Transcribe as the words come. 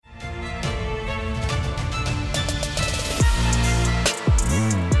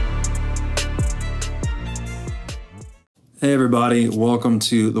Hey, everybody. Welcome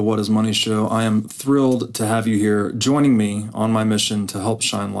to the What is Money Show. I am thrilled to have you here joining me on my mission to help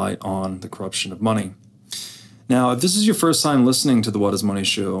shine light on the corruption of money. Now, if this is your first time listening to the What is Money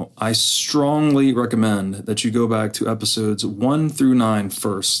Show, I strongly recommend that you go back to episodes 1 through 9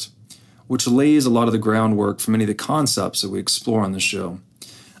 first, which lays a lot of the groundwork for many of the concepts that we explore on the show.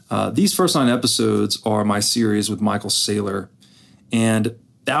 These first 9 episodes are my series with Michael Saylor, and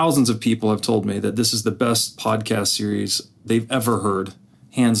thousands of people have told me that this is the best podcast series they've ever heard,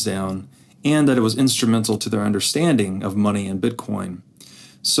 hands down, and that it was instrumental to their understanding of money and Bitcoin.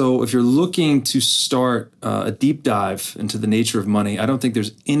 So if you're looking to start a deep dive into the nature of money, I don't think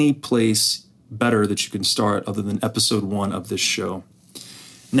there's any place better that you can start other than episode 1 of this show.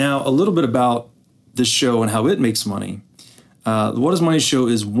 Now, a little bit about this show and how it makes money. The What is Money Show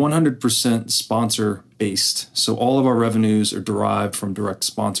is 100% sponsor based. So all of our revenues are derived from direct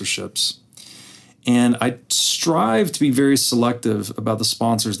sponsorships. And I strive to be very selective about the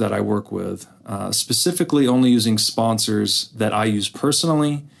sponsors that I work with, specifically only using sponsors that I use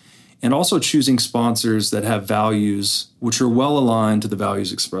personally, and also choosing sponsors that have values which are well aligned to the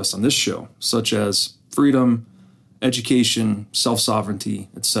values expressed on this show, such as freedom, education, self-sovereignty,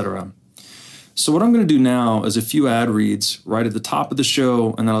 etc. So what I'm going to do now is a few ad reads right at the top of the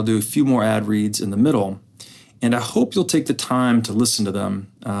show, and then I'll do a few more ad reads in the middle. And I hope you'll take the time to listen to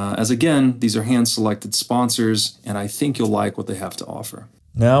them, as again, these are hand-selected sponsors, and I think you'll like what they have to offer.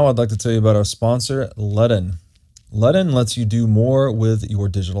 Now I'd like to tell you about our sponsor, Ledn. Ledn lets you do more with your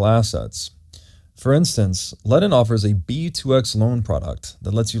digital assets. For instance, Ledn offers a B2X loan product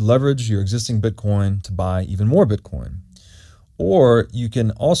that lets you leverage your existing Bitcoin to buy even more Bitcoin. Or you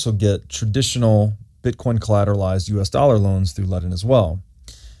can also get traditional Bitcoin collateralized US dollar loans through Ledn as well.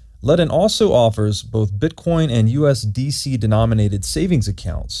 Ledn also offers both Bitcoin and USDC denominated savings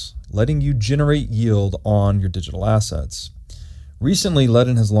accounts, letting you generate yield on your digital assets. Recently,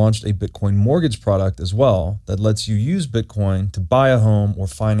 Ledn has launched a Bitcoin mortgage product as well that lets you use Bitcoin to buy a home or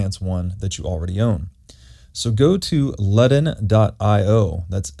finance one that you already own. So go to ledn.io,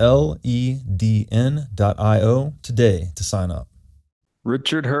 that's LEDN.io today to sign up.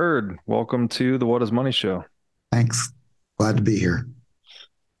 Richard Hurd, welcome to the What is Money Show. Thanks. Glad to be here.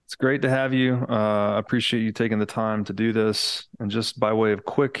 It's great to have you. I appreciate you taking the time to do this. And just by way of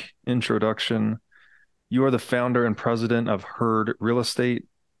quick introduction, you are the founder and president of Hurd Real Estate,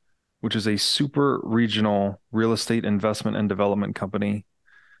 which is a super regional real estate investment and development company.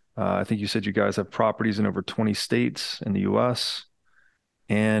 I think you said you guys have properties in over 20 states in the US,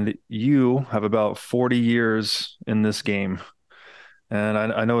 and you have about 40 years in this game. And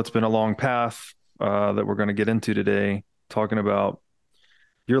I know it's been a long path that we're going to get into today, talking about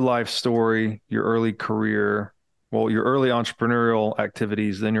your life story, your early career, your early entrepreneurial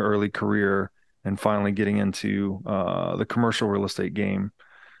activities, then your early career, and finally getting into the commercial real estate game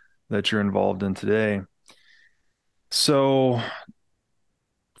that you're involved in today. So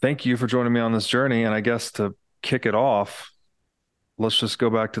thank you for joining me on this journey. And I guess to kick it off, let's just go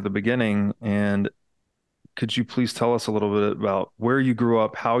back to the beginning. And could you please tell us a little bit about where you grew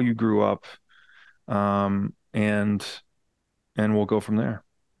up, how you grew up, and we'll go from there.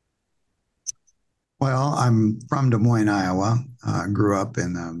 Well, I'm from Des Moines, Iowa. Grew up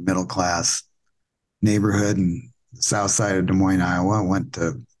in a middle-class neighborhood in the south side of Des Moines, Iowa. Went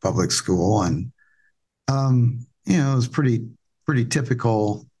to public school, and it was pretty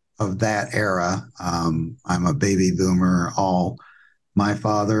typical of that era. I'm a baby boomer. All my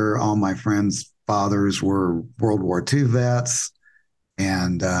friends' fathers were World War II vets,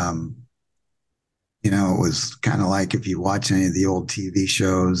 and it was kind of like if you watch any of the old TV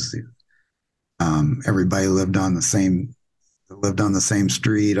shows. Everybody lived on the same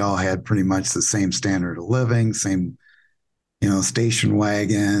street, all had pretty much the same standard of living, same, station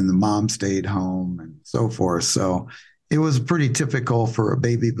wagon, the mom stayed home and so forth. So it was pretty typical for a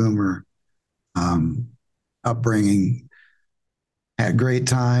baby boomer upbringing. Had a great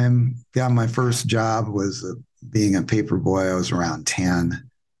time. Got my first job was being a paper boy. I was around 10,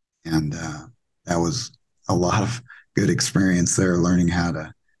 and that was a lot of good experience there, learning how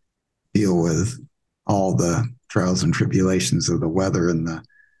to deal with all the trials and tribulations of the weather in the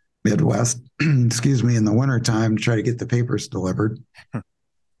Midwest, excuse me, in the wintertime to try to get the papers delivered.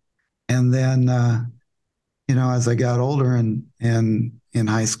 And then, as I got older and in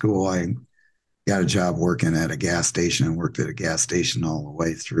high school, I got a job working at a gas station and worked at a gas station all the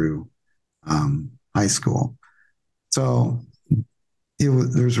way through high school. So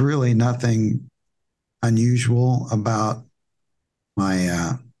there's really nothing unusual about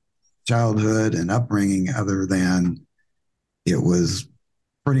my childhood and upbringing other than it was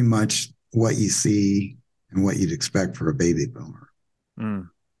pretty much what you see and what you'd expect for a baby boomer. Mm.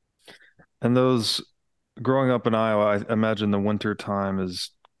 And those growing up in Iowa, I imagine the winter time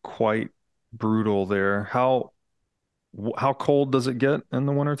is quite brutal there. How cold does it get in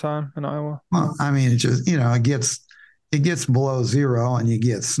the wintertime in Iowa? Well, I mean, it just, it gets below zero and you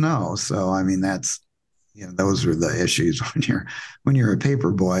get snow. So, I mean, those are the issues when you're a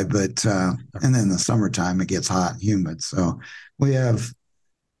paper boy. But and then the summertime it gets hot and humid. So we have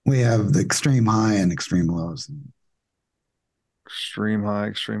we have the extreme high and extreme lows. Extreme high,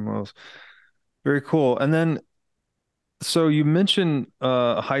 extreme lows. Very cool. And then, so you mentioned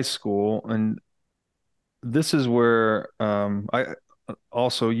high school, and this is where I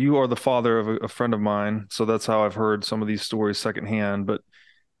also you are the father of a friend of mine, so that's how I've heard some of these stories secondhand. But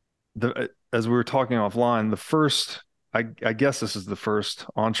as we were talking offline, I guess this is the first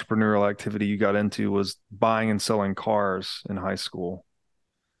entrepreneurial activity you got into was buying and selling cars in high school.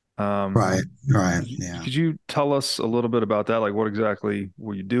 Um, Right, right, yeah. could you tell us a little bit about that? Like, what exactly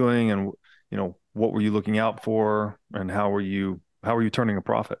were you doing, and what were you looking out for, and how were you turning a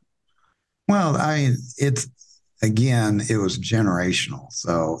profit? Well, it's again, it was generational.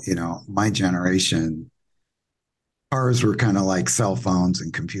 So, my generation, cars were kind of like cell phones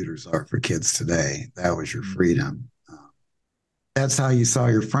and computers are for kids today. That was your Mm. freedom. That's how you saw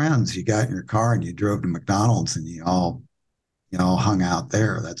your friends. You got in your car and you drove to McDonald's and you all hung out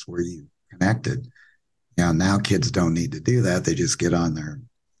there. That's where you connected. Now kids don't need to do that. They just get on their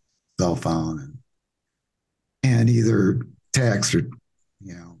cell phone and either text or,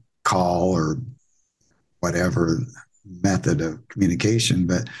 call or whatever method of communication.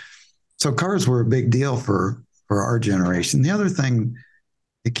 But so cars were a big deal for our generation. The other thing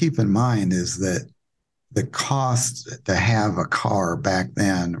to keep in mind is that the cost to have a car back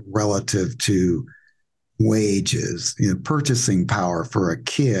then relative to wages, purchasing power for a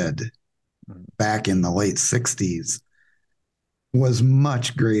kid back in the late 60s was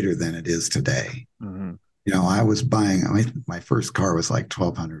much greater than it is today. Mm-hmm. I was buying, my first car was like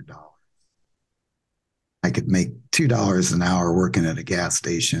 $1,200. I could make $2 an hour working at a gas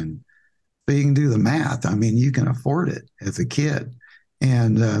station. So you can do the math. I mean, you can afford it as a kid.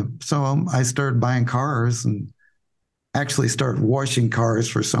 And so I started buying cars and actually started washing cars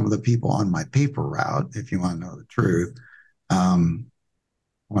for some of the people on my paper route, if you want to know the truth. Um,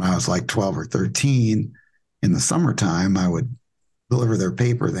 when I was like 12 or 13 in the summertime, I would deliver their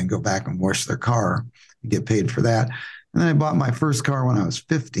paper, then go back and wash their car and get paid for that. And then I bought my first car when I was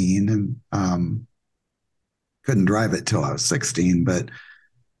 15 and couldn't drive it till I was 16, but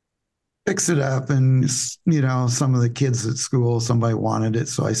fixed it up. And, some of the kids at school, somebody wanted it.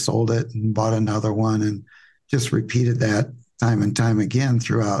 So I sold it and bought another one and just repeated that time and time again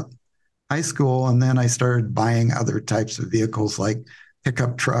throughout high school. And then I started buying other types of vehicles like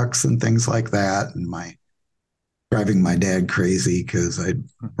pickup trucks and things like that. And driving my dad crazy because I'd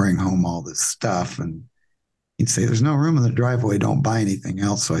bring home all this stuff and he'd say, "There's no room in the driveway. Don't buy anything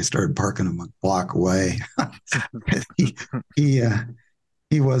else." So I started parking them a block away. he, he, uh,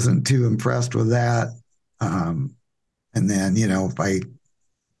 he wasn't too impressed with that. And then, if I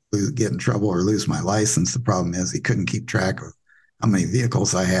get in trouble or lose my license, the problem is he couldn't keep track of how many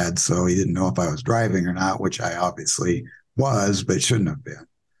vehicles I had. So he didn't know if I was driving or not, which I obviously was, but shouldn't have been.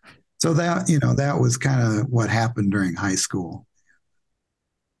 So that was kind of what happened during high school.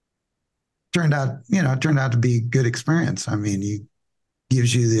 Turned out to be a good experience. I mean, it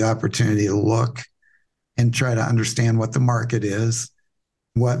gives you the opportunity to look and try to understand what the market is,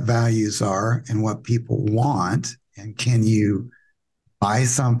 what values are, and what people want. And can you buy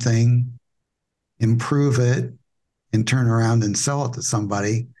something, improve it, and turn around and sell it to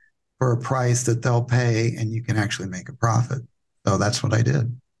somebody for a price that they'll pay and you can actually make a profit. So that's what I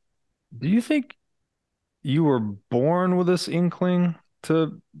did. Do you think you were born with this inkling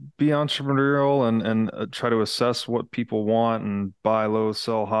to be entrepreneurial and try to assess what people want and buy low,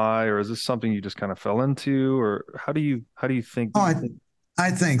 sell high, or is this something you just kind of fell into, or how do you think? Oh,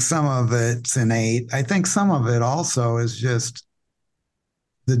 I think some of it's innate. I think some of it also is just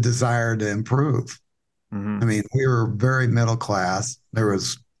the desire to improve. I Hmm. mean, we were very middle class. There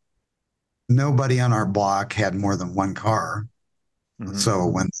was nobody on our block had more than one car. Hmm. So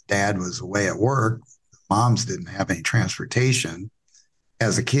when dad was away at work, moms didn't have any transportation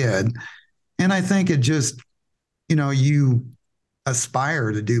as a kid. And I think it just, you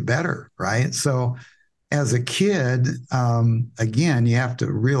aspire to do better, right? So as a kid, again, you have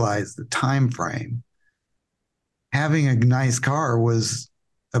to realize the time frame. Having a nice car was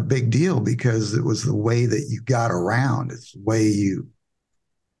a big deal because it was the way that you got around. It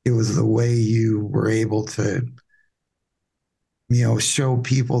was the way you were able to show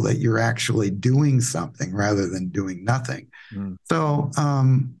people that you're actually doing something rather than doing nothing. Mm. So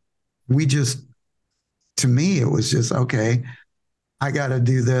we just, to me, it was just, okay, I got to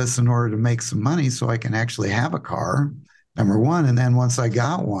do this in order to make some money so I can actually have a car, number one. And then once I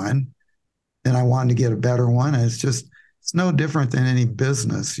got one, then I wanted to get a better one. And it's no different than any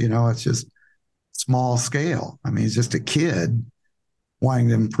business. It's just small scale. I mean, it's just a kid wanting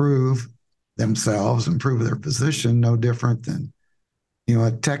to improve themselves, improve their position, no different than, a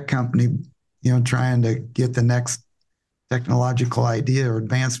tech company, trying to get the next technological idea or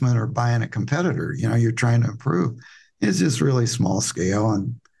advancement or buying a competitor. You're trying to improve. It's just really small scale.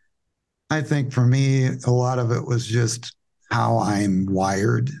 And I think for me, a lot of it was just how I'm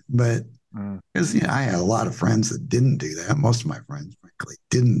wired. But because I had a lot of friends that didn't do that. Most of my friends, frankly,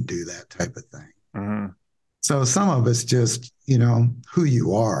 didn't do that type of thing. Mm-hmm. So some of it's just, who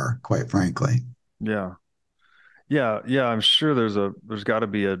you are, quite frankly. Yeah. Yeah. I'm sure there's got to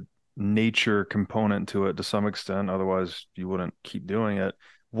be a nature component to it to some extent. Otherwise, you wouldn't keep doing it.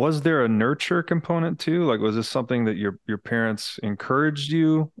 Was there a nurture component too? Like, was this something that your parents encouraged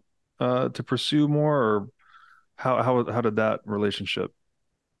you to pursue more, or how did that relationship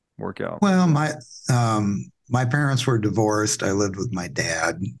work out? Well, my parents were divorced. I lived with my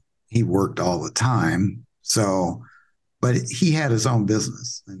dad. He worked all the time. So, but he had his own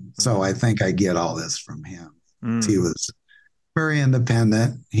business. And so I think I get all this from him. He was very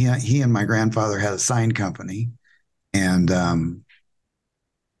independent. He and my grandfather had a sign company, and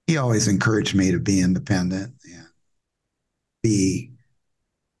he always encouraged me to be independent and be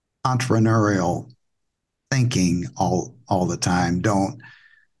entrepreneurial thinking all the time. Don't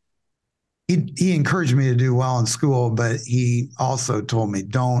he encouraged me to do well in school, but he also told me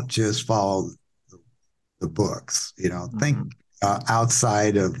don't just follow the books. Think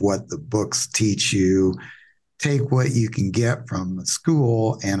outside of what the books teach you. Take what you can get from the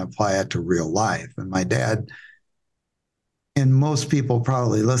school and apply it to real life. And my dad, and most people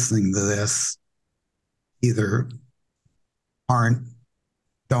probably listening to this, either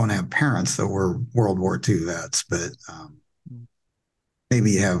don't have parents that were World War II vets, but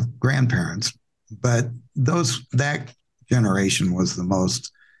maybe you have grandparents. But that generation was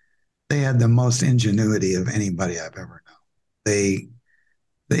they had the most ingenuity of anybody I've ever known.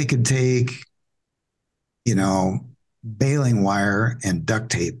 They could take, baling wire and duct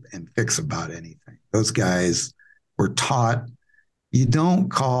tape and fix about anything. Those guys were taught you don't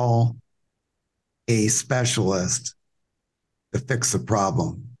call a specialist to fix the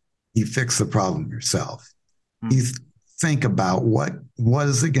problem. You fix the problem yourself. You think about what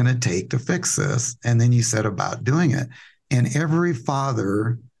is it going to take to fix this, and then you set about doing it. And every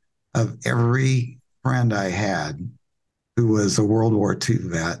father of every friend I had who was a World War II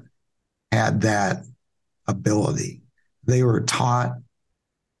vet had that ability. They were taught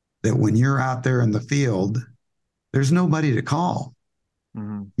that when you're out there in the field, there's nobody to call.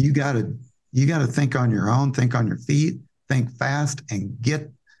 Mm-hmm. You got to think on your own, think on your feet, think fast, and get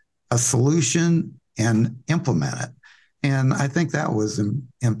a solution and implement it. And I think that was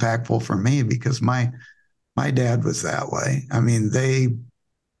impactful for me because my dad was that way. I mean,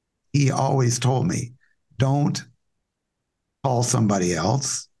 he always told me, don't call somebody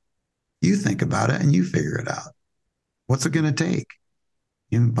else. You think about it and you figure it out. What's it going to take?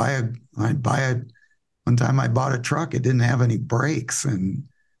 One time I bought a truck. It didn't have any brakes, and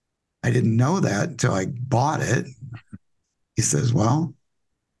I didn't know that until I bought it. He says, well,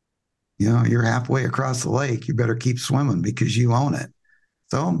 you're halfway across the lake. You better keep swimming because you own it.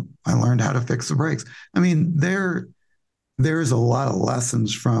 So I learned how to fix the brakes. I mean, there's a lot of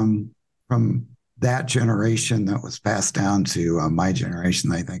lessons from that generation that was passed down to my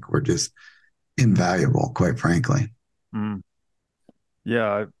generation. I think were just invaluable, quite frankly. Mm.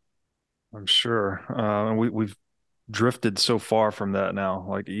 Yeah, I'm sure. We've drifted so far from that now.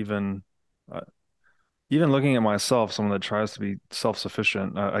 Like even looking at myself, someone that tries to be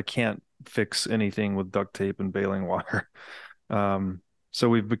self-sufficient, I can't fix anything with duct tape and baling wire. So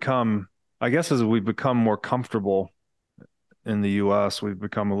we've become, I guess, as we've become more comfortable in the U.S., we've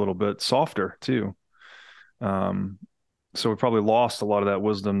become a little bit softer too. So we probably lost a lot of that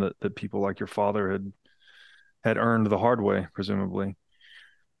wisdom that people like your father had earned the hard way, presumably.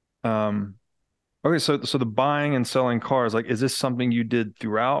 Okay, so the buying and selling cars, like, is this something you did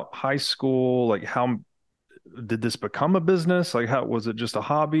throughout high school? Like, how did this become a business? Like, how was it just a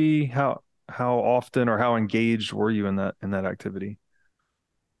hobby? How often or how engaged were you in that activity?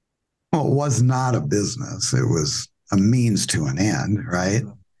 Well, it was not a business. It was a means to an end, right?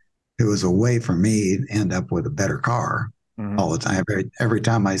 It was a way for me to end up with a better car all the time. Every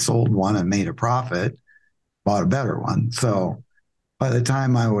time I sold one and made a profit, bought a better one. So by the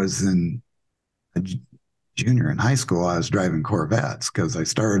time I was in a junior in high school, I was driving Corvettes because I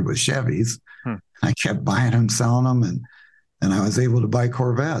started with Chevys. Hmm. I kept buying them, selling them, and I was able to buy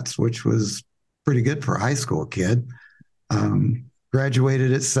Corvettes, which was pretty good for a high school kid.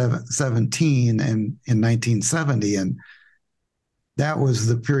 Graduated at 17 in 1970, and that was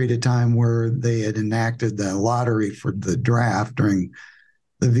the period of time where they had enacted the lottery for the draft during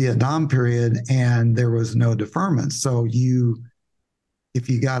the Vietnam period, and there was no deferment. So if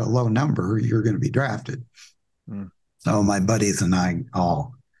you got a low number, you're going to be drafted. Mm. So my buddies and I,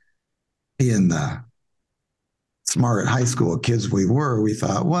 all being the smart high school kids we were, we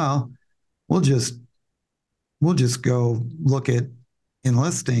thought, well, we'll just go look at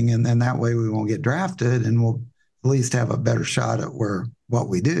enlisting, and then that way we won't get drafted, and we'll at least have a better shot at what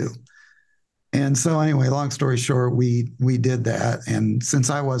we do. And so anyway, long story short, we did that. And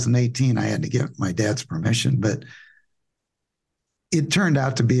since I wasn't 18, I had to get my dad's permission. But it turned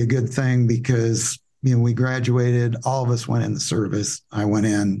out to be a good thing because, we graduated, all of us went in the service. I went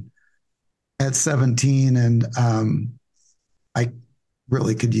in at 17, and I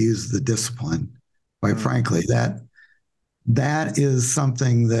really could use the discipline. Quite frankly, that is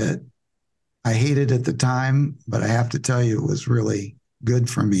something that I hated at the time, but I have to tell you, it was really good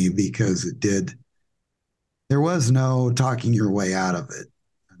for me because there was no talking your way out of it.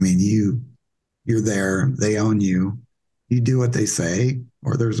 I mean, you're there, they own you, you do what they say,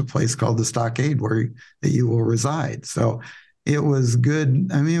 or there's a place called the Stockade that you will reside. So it was good.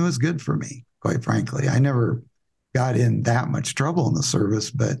 I mean, it was good for me, quite frankly. I never got in that much trouble in the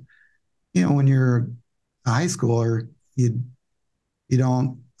service, but when you're a high schooler, you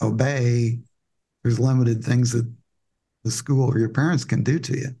don't obey. There's limited things that the school or your parents can do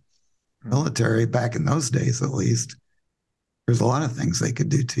to you. Military, back in those days at least, there's a lot of things they could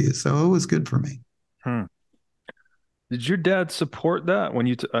do to you. So it was good for me. Did your dad support that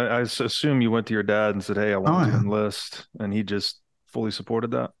when I assume you went to your dad and said, "Hey, I want to enlist," and he just fully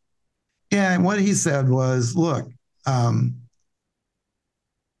supported that? Yeah, and what he said was, "Look,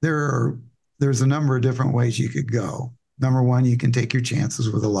 there's a number of different ways you could go. Number one, you can take your chances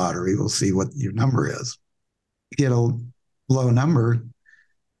with a lottery. We'll see what your number is. You get a low number,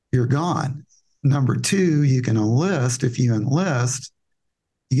 you're gone. Number two, you can enlist. If you enlist,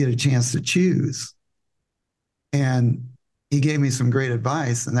 you get a chance to choose." And he gave me some great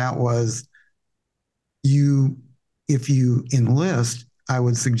advice, and that was, if you enlist, I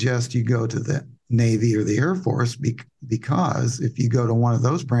would suggest you go to the Navy or the Air Force because if you go to one of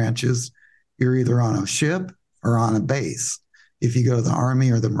those branches, you're either on a ship or on a base. If you go to the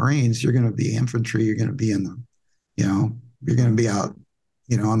Army or the Marines, you're going to be infantry. You're going to be you're going to be out,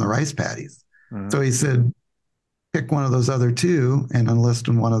 on the rice paddies. Mm-hmm. So he said, pick one of those other two and enlist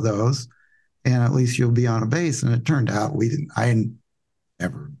in one of those, and at least you'll be on a base. And it turned out I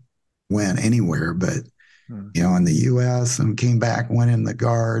never went anywhere, but, in the U.S. and came back, went in the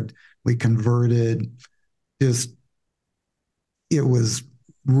Guard. We converted. It was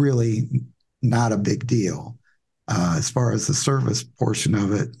really not a big deal. As far as the service portion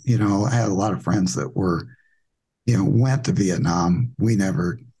of it, I had a lot of friends that went to Vietnam. We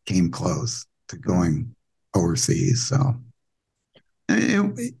never came close to going overseas. So,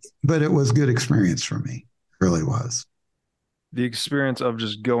 but it was a good experience for me. It really was. The experience of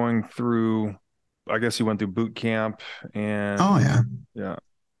just going through, I guess you went through boot camp and. Oh, yeah. Yeah.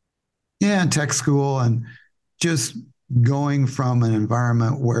 Yeah, and tech school, and just going from an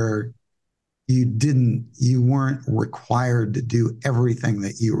environment where you weren't required to do everything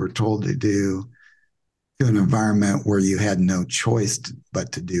that you were told to do, to an environment where you had no choice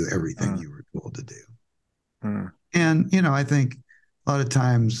but to do everything you were told to do. And, I think a lot of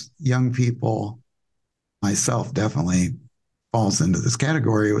times young people, myself definitely falls into this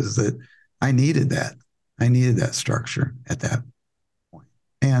category, was that I needed that. I needed that structure at that point.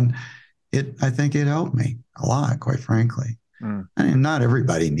 And I think it helped me a lot, quite frankly. I mean, not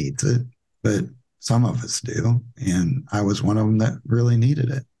everybody needs it, but some of us do. And I was one of them that really needed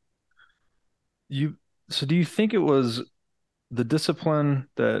it. So do you think it was the discipline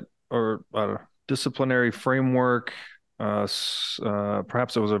or disciplinary framework?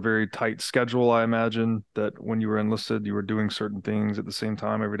 Perhaps it was a very tight schedule, I imagine, that when you were enlisted, you were doing certain things at the same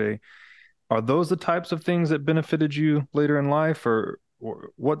time every day. Are those the types of things that benefited you later in life, or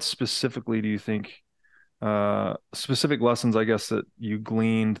what specifically do you think, specific lessons, I guess, that you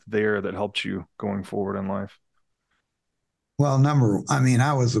gleaned there that helped you going forward in life? Well,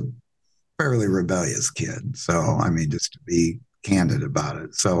 I was a fairly rebellious kid. So, just to be candid about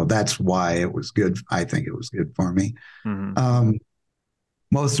it. So that's why it was good. I think it was good for me. Mm-hmm.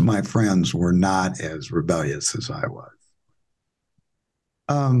 Most of my friends were not as rebellious as I was.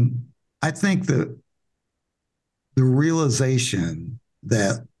 I think that the realization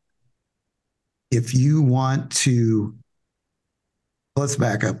that if you want to, let's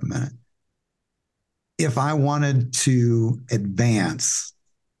back up a minute. If I wanted to advance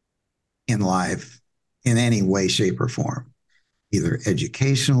in life in any way, shape, or form, either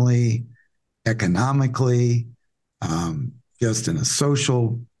educationally, economically, just in a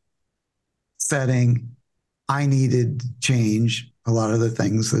social setting, I needed to change a lot of the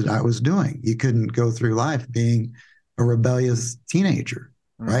things that I was doing. You couldn't go through life being a rebellious teenager,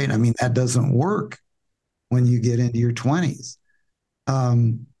 right? I mean, that doesn't work when you get into your 20s.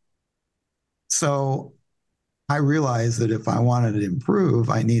 So I realized that if I wanted to improve,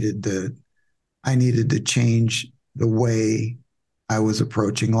 I needed to change the way I was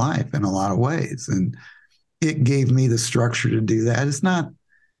approaching life in a lot of ways. And it gave me the structure to do that. It's not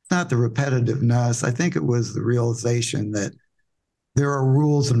the repetitiveness. I think it was the realization that there are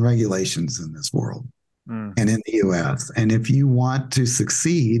rules and regulations in this world and in the US. And if you want to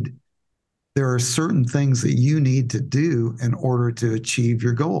succeed, there are certain things that you need to do in order to achieve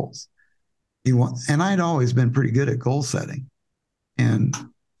your goals. And I'd always been pretty good at goal setting. And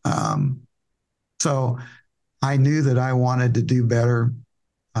so I knew that I wanted to do better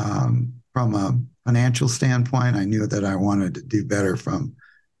from a financial standpoint. I knew that I wanted to do better from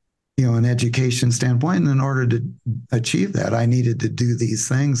an education standpoint. And in order to achieve that, I needed to do these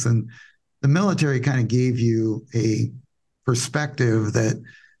things. And the military kind of gave you a perspective that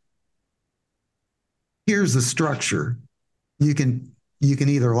here's the structure. You can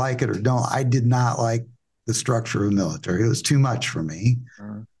either like it or don't. I did not like the structure of the military. It was too much for me.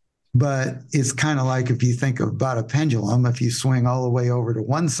 But it's kind of like if you think about a pendulum, if you swing all the way over to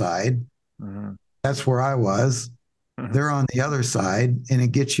one side, that's where I was. They're on the other side, and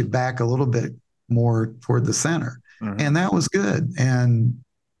it gets you back a little bit more toward the center. And that was good. And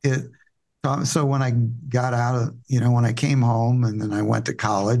so when I got out of, when I came home and then I went to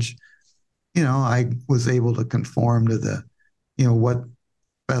college, I was able to conform to the, what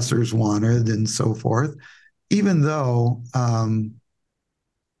professors wanted and so forth, even though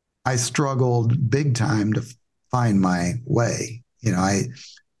I struggled big time to find my way. I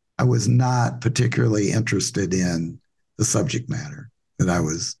was not particularly interested in the subject matter that I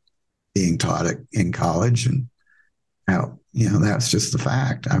was being taught in college. And how, that's just the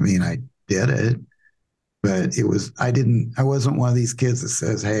fact. I mean, I did it, but I wasn't one of these kids that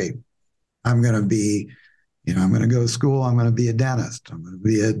says, hey, I'm going to go to school. I'm going to be a dentist. I'm going to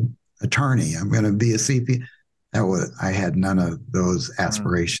be an attorney. I'm going to be a CP. I had none of those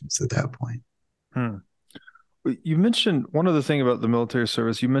aspirations at that point. You mentioned one other thing about the military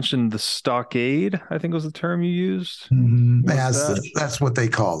service. You mentioned the stockade, I think was the term you used. That's what they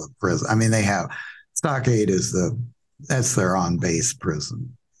call the prison. I mean, they have stockade that's their on-base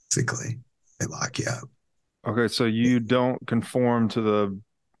prison, basically. They lock you up. Okay, so you don't conform to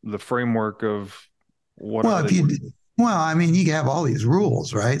the framework of what? Well, I mean, you have all these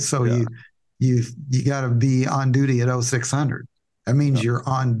rules, right? So you got to be on duty at 0600. That means you're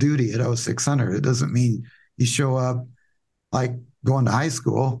on duty at 0600. It doesn't mean you show up like going to high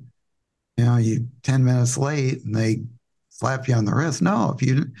school, you 10 minutes late and they slap you on the wrist. No, if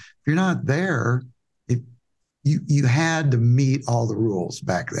you're not there, you had to meet all the rules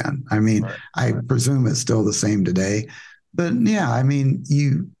back then. I mean, I presume it's still the same today, but yeah, I mean,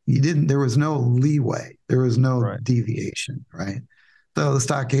 you didn't, there was no leeway. There was no deviation, right? So the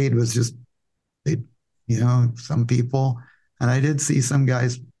stockade was just, some people, and I did see some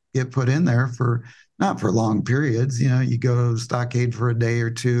guys get put in there not for long periods. You go to the stockade for a day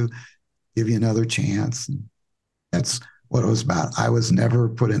or two, give you another chance. And that's what it was about. I was never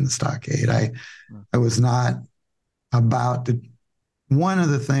put in the stockade. I was not about to. One of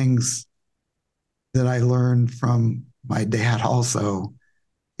the things that I learned from my dad also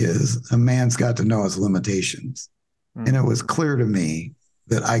is a man's got to know his limitations. And it was clear to me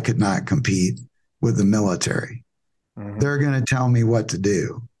that I could not compete with the military. They're going to tell me what to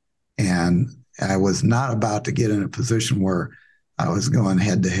do. And I was not about to get in a position where I was going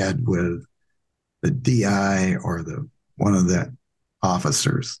head to head with the DI or one of the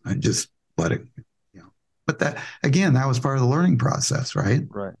officers. I just let it, but that was part of the learning process, right?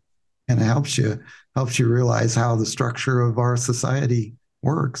 Right. And it helps you realize how the structure of our society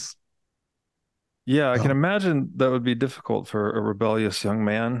works. Yeah, I can imagine that would be difficult for a rebellious young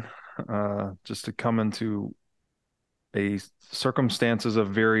man, just to come into circumstances of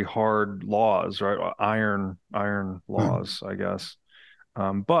very hard laws, right? Iron laws, I guess.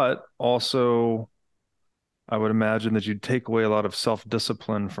 But also, I would imagine that you'd take away a lot of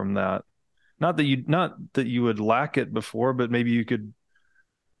self-discipline from that. Not that you would lack it before, but maybe you could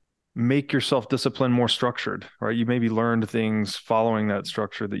make your self-discipline more structured, right? You maybe learned things following that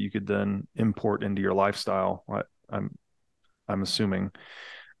structure that you could then import into your lifestyle. I'm I'm assuming.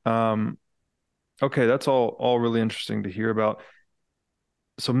 Um, okay, that's all really interesting to hear about.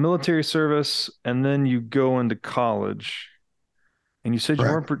 So military service, and then you go into college, and you said you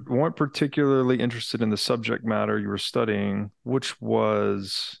Correct. weren't particularly interested in the subject matter you were studying, which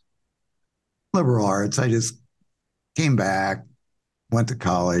was. Liberal arts. I just came back, went to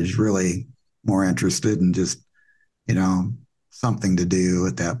college, really more interested in just, you know, something to do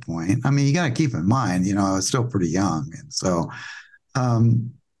at that point. I mean, you got to keep in mind, I was still pretty young. And so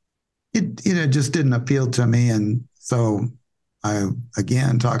um, it just didn't appeal to me. And so I,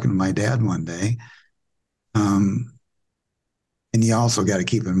 again, talking to my dad one day, um, and you also got to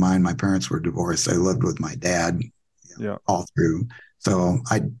keep in mind, my parents were divorced. I lived with my dad, Yeah. all through. So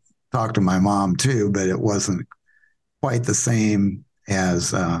I talked to my mom too, but it wasn't quite the same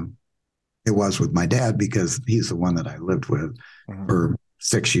as it was with my dad because he's the one that I lived with Mhm. for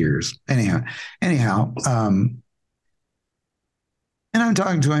 6 years. Anyhow, and I'm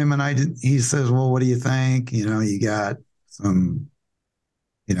talking to him, and he says, "Well, what do you think? You got some,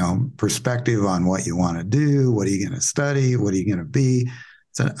 perspective on what you want to do. What are you going to study? What are you going to be?" I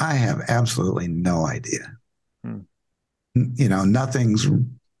said, "I have absolutely no idea. Hmm.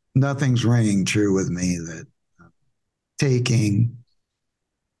 Nothing's ringing true with me that taking.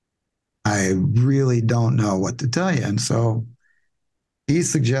 I really don't know what to tell you." And so he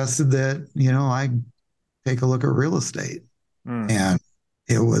suggested that, I take a look at real estate. Hmm. And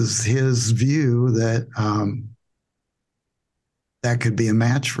it was his view that that could be a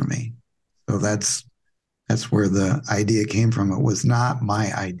match for me. So that's where the idea came from. It was not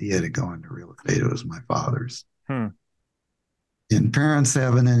my idea to go into real estate. It was my father's. Hmm. And parents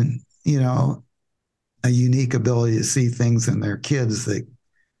have a unique ability to see things in their kids that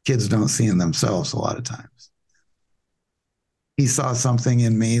kids don't see in themselves a lot of times. He saw something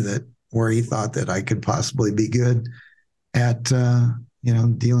in me that where he thought that I could possibly be good at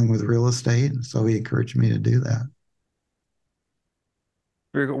dealing with real estate, and so he encouraged me to do that.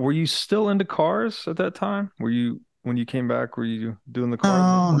 Very good. Were you still into cars at that time? Were you when you came back? Were you doing the car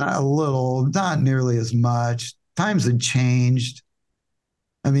thing? No, not a little, not nearly as much. Times had changed.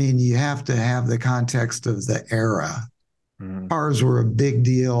 I mean, you have to have the context of the era. Hmm. Cars were a big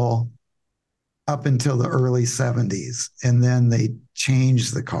deal up until the early 70s, and then they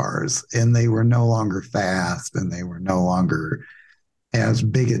changed the cars, and they were no longer fast, and they were no longer as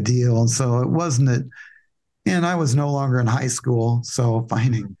big a deal. And so it wasn't it. And I was no longer in high school, so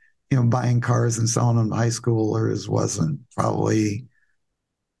Hmm. buying cars and selling them to high schoolers wasn't probably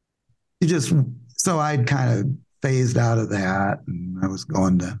you just so I'd kind of phased out of that, and I was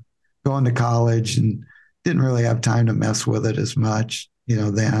going to college and didn't really have time to mess with it as much,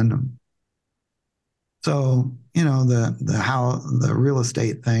 then. So, the real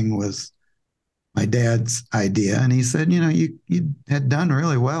estate thing was my dad's idea, and he said, you had done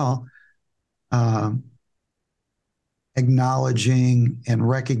really well, um, acknowledging and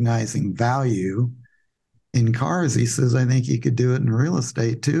recognizing value in cars. He says, I think you could do it in real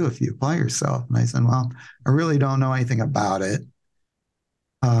estate too if you apply yourself. And I said, well, I really don't know anything about it.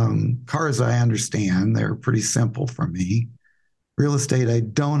 Cars, I understand. They're pretty simple for me. Real estate, I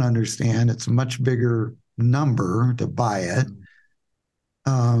don't understand. It's a much bigger number to buy it.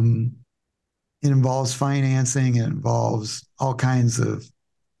 Um, it involves financing. It involves all kinds of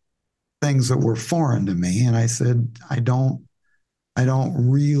things that were foreign to me. And I said, I don't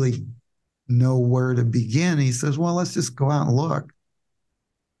really know where to begin. He says, well, let's just go out and look.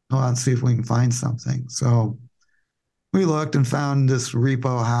 Go out and see if we can find something. So we looked and found this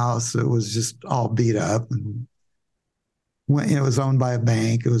repo house that was just all beat up. And it was owned by a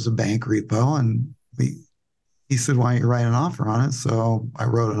bank. It was a bank repo. And he said, why don't you write an offer on it? So I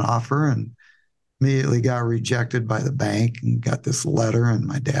wrote an offer and immediately got rejected by the bank and got this letter. And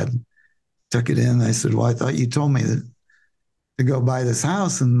my dad took it in. I said, well, I thought you told me that to go buy this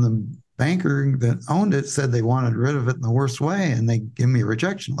house. And the banker that owned it said they wanted rid of it in the worst way. And they gave me a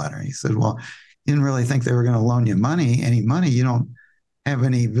rejection letter. And he said, well, you didn't really think they were going to loan you any money. You don't have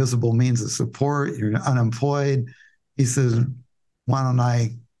any visible means of support. You're unemployed. He says, why don't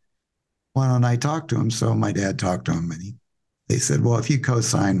I talk to him? So my dad talked to him, and they said, well, if you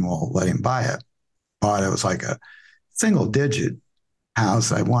co-sign, we'll let him buy it. Bought it. It was like a single digit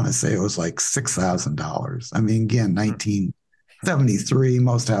house. I want to say it was like $6,000. I mean, again, 1973,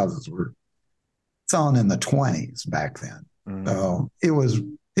 most houses were selling in the 20s back then. Mm-hmm. So it was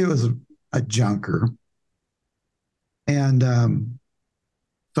a junker. And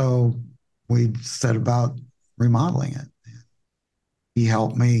so we set about remodeling it. he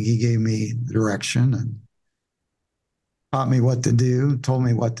helped me. He gave me direction and taught me what to do, told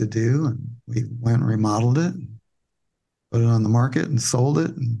me what to do. And we went and remodeled it, and put it on the market and sold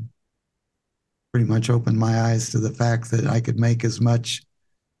it, and pretty much opened my eyes to the fact that I could make as much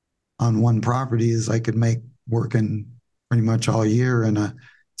on one property as I could make working pretty much all year in a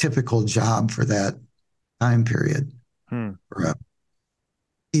typical job for that time period. Hmm. For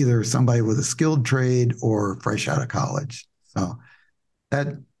either somebody with a skilled trade or fresh out of college. So that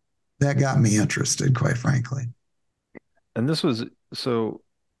that got me interested, quite frankly. And this was so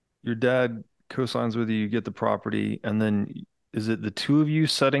your dad co-signs with you, you get the property, and then is it the two of you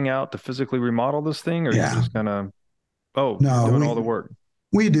setting out to physically remodel this thing, or you're Yeah. just kind of, oh, you're No, doing all the work?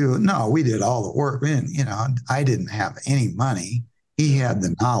 we did all the work. And, I didn't have any money. He Yeah. had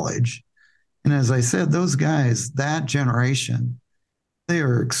the knowledge. And as I said, those guys, that generation, they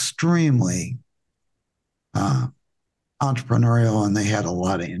are extremely uh, entrepreneurial and they had a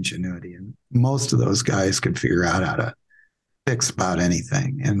lot of ingenuity. And most of those guys could figure out how to fix about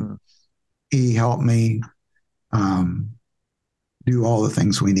anything. And Hmm. he helped me um, do all the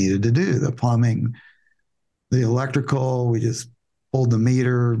things we needed to do, the plumbing, the electrical. We just pulled the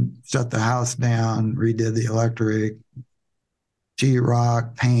meter, shut the house down, redid the electric,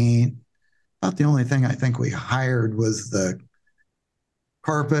 sheetrock, paint. About the only thing I think we hired was the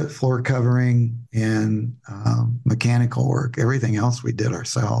carpet, floor covering, and mechanical work. Everything else we did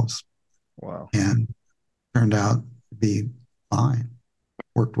ourselves Wow. and turned out to be fine,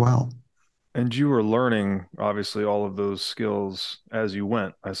 worked well. And you were learning, obviously, all of those skills as you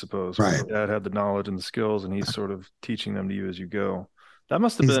went, I suppose, right? Right. Your dad had the knowledge and the skills, and he's sort of teaching them to you as you go. That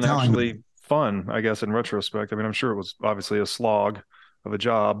must have He's been telling me, actually fun, I guess, in retrospect. I mean, I'm sure it was obviously a slog of a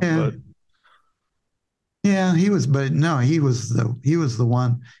job, yeah, but yeah, he was, but no, he was the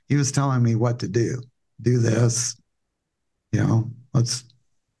one. He was telling me what to do. Do this, let's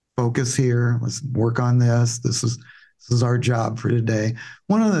focus here. Let's work on this. This is our job for today.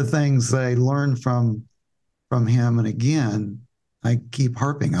 One of the things that I learned from him, and again, I keep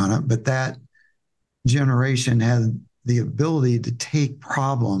harping on it, but that generation had the ability to take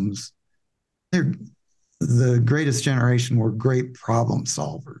problems. They're the greatest generation were great problem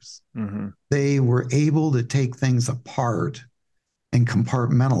solvers. mm-hmm. They were able to take things apart and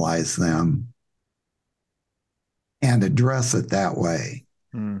compartmentalize them and address it that way.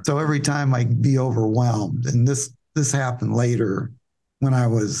 Mm. So every time I'd be overwhelmed, and this happened later when I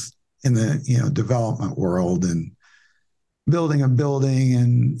was in the development world and building a building,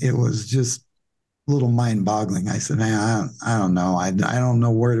 and it was just a little mind-boggling. I said, "Man, I don't know. I don't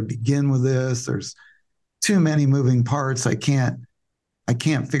know where to begin with this. There's too many moving parts. I can't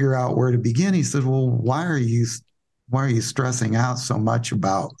figure out where to begin." He said, "Well, why are you stressing out so much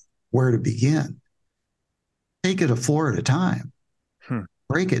about where to begin? Take it a floor at a time. Hmm.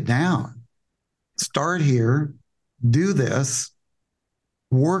 Break it down. Start here, do this,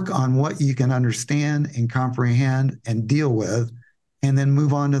 work on what you can understand and comprehend and deal with, and then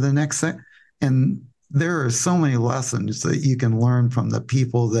move on to the next set." And there are so many lessons that you can learn from the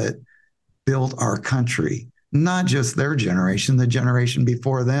people that built our country, not just their generation, the generation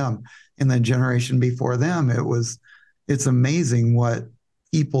before them, and the generation before them. It's amazing what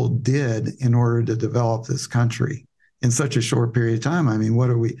people did in order to develop this country in such a short period of time. I mean,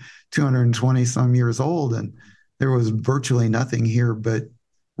 what are we, 220 some years old, and there was virtually nothing here but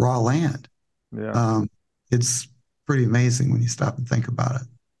raw land. Yeah. It's pretty amazing when you stop and think about it.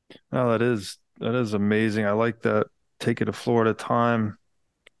 Oh, that is amazing. I like that. Take it a floor at a time.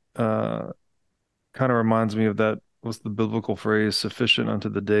 Uh, Kind of reminds me of that. What's the biblical phrase? Sufficient unto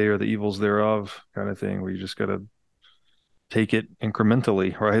the day or the evils thereof, kind of thing, where you just got to take it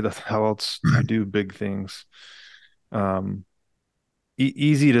incrementally, right? That's how else do you Right. do big things? Um,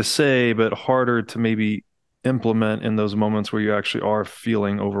 Easy to say, but harder to maybe implement in those moments where you actually are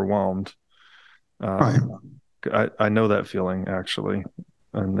feeling overwhelmed. Right. I know that feeling actually,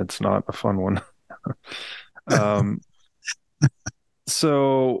 and it's not a fun one. Um,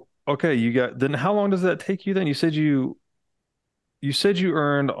 so okay, you got then how long does that take you then? You said you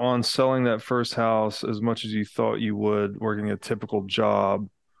earned on selling that first house as much as you thought you would working a typical job.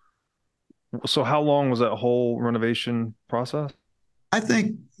 So how long was that whole renovation process? I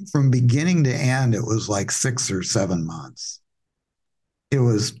think from beginning to end, it was like 6 or 7 months. It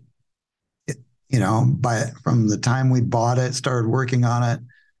was, from the time we bought it, started working on it,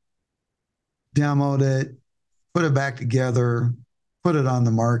 demoed it, put it back together, put it on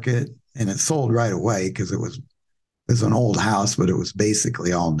the market, and it sold right away because it was an old house, but it was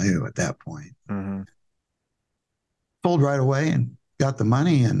basically all new at that point. Hmm. Sold right away and got the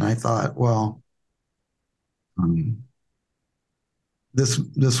money, and I thought, well, um,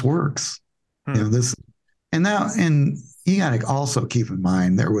 this works. Hmm. This and you got to also keep in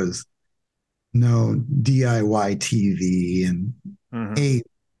mind there was no DIY TV and a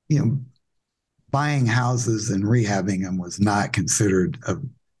you know buying houses and rehabbing them was not considered a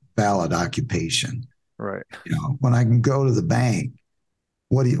valid occupation. Right. When I can go to the bank,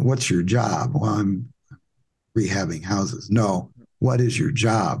 what's your job? Well, I'm rehabbing houses. No, what is your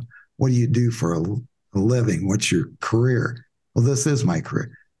job? What do you do for a living? What's your career? Well, this is my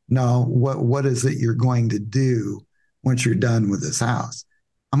career. No, what is it you're going to do once you're done with this house?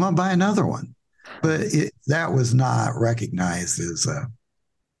 I'm going to buy another one. But that was not recognized as a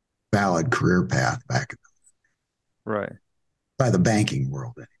valid career path back Right. by the banking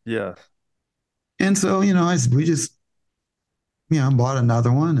world. Yes. And so, we just, bought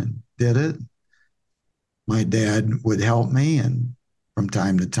another one and did it. My dad would help me, and from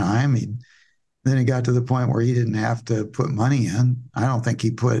time to time, then it got to the point where he didn't have to put money in. I don't think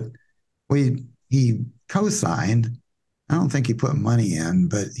he co-signed. I don't think he put money in,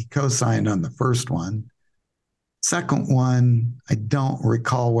 but he co-signed on the first one. Second one, I don't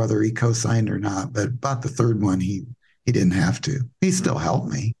recall whether he co-signed or not, but about the third one, he didn't have to. He still helped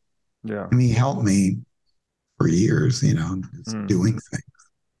me. Yeah. I mean, he helped me for years, just doing things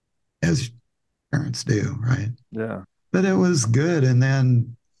as parents do, right? Yeah. But it was good. And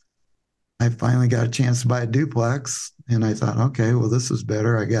then I finally got a chance to buy a duplex, and I thought, okay, well, this is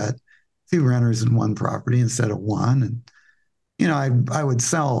better. I got two renters in one property instead of one. And, I would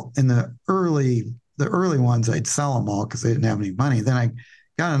sell in the early ones, I'd sell them all because they didn't have any money. Then I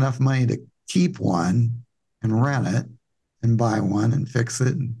got enough money to keep one and rent it and buy one and fix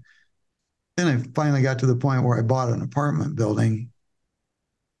it. And then I finally got to the point where I bought an apartment building,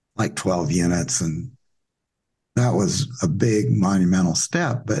 like 12 units. And that was a big monumental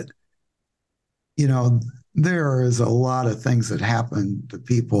step. But, there is a lot of things that happen to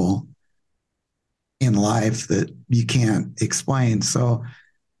people in life that you can't explain. So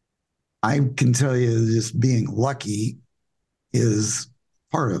I can tell you just being lucky is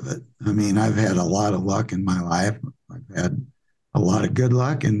part of it. I mean, I've had a lot of luck in my life. I've had a lot of good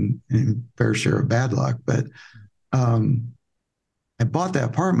luck and fair share of bad luck. But I bought that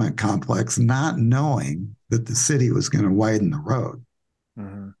apartment complex not knowing that the city was going to widen the road.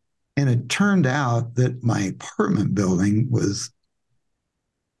 Mm-hmm. And it turned out that my apartment building was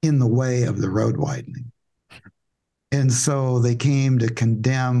in the way of the road widening. And so they came to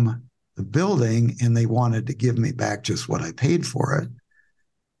condemn the building, and they wanted to give me back just what I paid for it.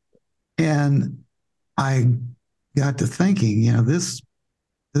 And I got to thinking, this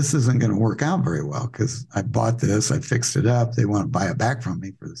isn't going to work out very well because I bought this, I fixed it up. They want to buy it back from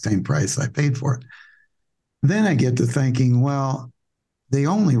me for the same price I paid for it. Then I get to thinking, well, they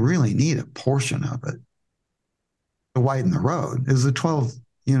only really need a portion of it to widen the road. It was a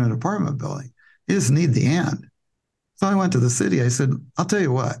 12-unit apartment building. They just need the end. So I went to the city. I said, I'll tell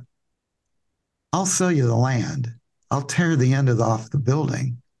you what, I'll sell you the land. I'll tear the end off the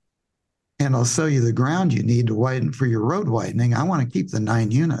building, and I'll sell you the ground you need to widen for your road widening. I want to keep the 9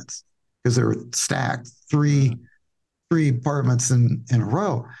 units because they were stacked, three apartments in a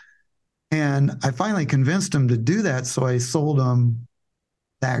row. And I finally convinced them to do that. So I sold them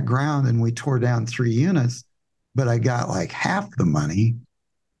that ground, and we tore down 3 units, but I got like half the money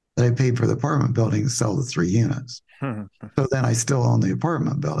that I paid for the apartment building to sell the 3 units. So then I still own the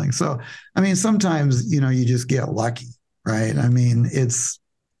apartment building. So, I mean, sometimes, you just get lucky, right? I mean,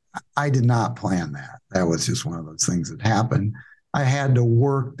 I did not plan that. That was just one of those things that happened. I had to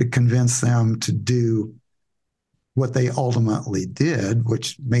work to convince them to do what they ultimately did,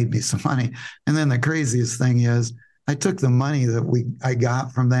 which made me some money. And then the craziest thing is I took the money that I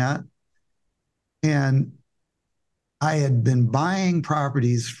got from that, and I had been buying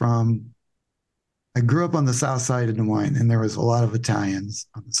properties I grew up on the south side of Des Moines, and there was a lot of Italians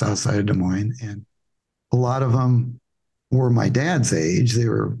on the south side of Des Moines, and a lot of them were my dad's age. They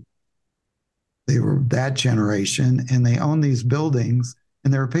were that generation, and they owned these buildings,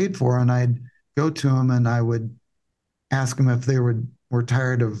 and they were paid for. And I'd go to them, and I would ask them if they were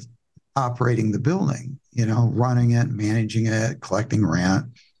tired of operating the building, running it, managing it, collecting rent.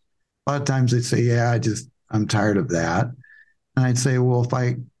 A lot of times they'd say, "Yeah, I'm tired of that." And I'd say, "Well,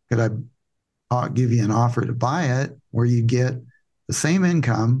 I'll give you an offer to buy it where you get the same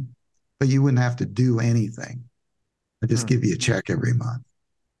income, but you wouldn't have to do anything. I just give you a check every month."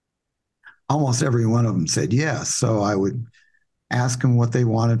 Almost every one of them said yes. So I would ask them what they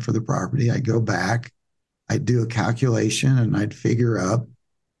wanted for the property. I'd go back, I'd do a calculation, and I'd figure out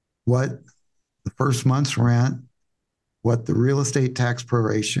what the first month's rent, what the real estate tax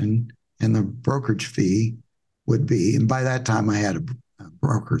proration and the brokerage fee would be. And by that time, I had a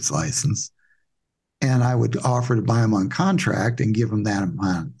broker's license. And I would offer to buy them on contract and give them that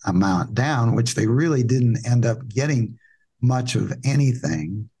amount down, which they really didn't end up getting much of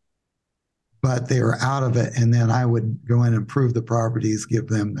anything, but they were out of it. And then I would go in and improve the properties, give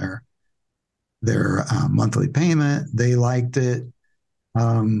them their monthly payment. They liked it.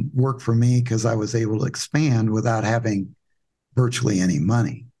 Worked for me because I was able to expand without having virtually any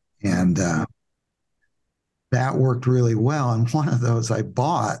money. And that worked really well. And one of those I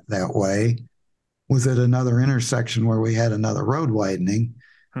bought that way was at another intersection where we had another road widening.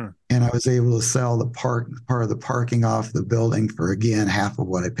 And I was able to sell the part of the parking off the building for, again, half of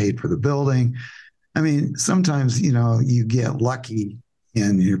what I paid for the building. I mean, sometimes, you get lucky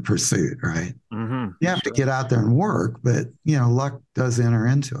in your pursuit, right? Mm-hmm. You have to get out there and work, but, luck does enter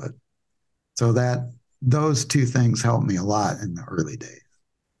into it. So those two things helped me a lot in the early days.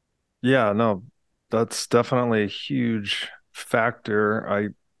 Yeah, no, that's definitely a huge factor. I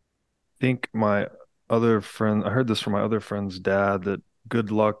think I heard this from my other friend's dad, that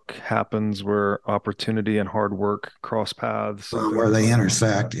good luck happens where opportunity and hard work cross paths. Where they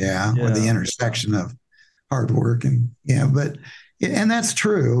intersect, where the intersection of hard work and that's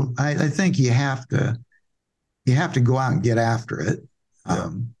true. I think you have to go out and get after it.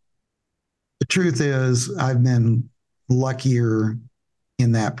 The truth is, I've been luckier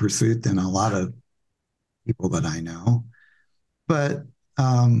in that pursuit than a lot of people that I know, but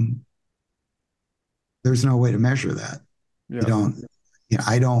there's no way to measure that.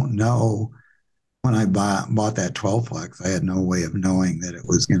 I don't know. When I bought that 12-plex, I had no way of knowing that it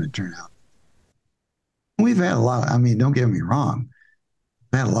was going to turn out. We've had a lot. Don't get me wrong.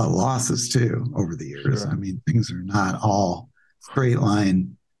 We've had a lot of losses too over the years. Sure. Things are not all straight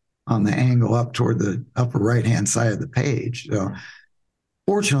line on the angle up toward the upper right-hand side of the page. So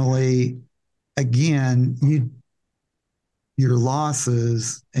fortunately, again, your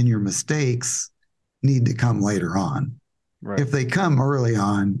losses and your mistakes need to come later on. Right. If they come early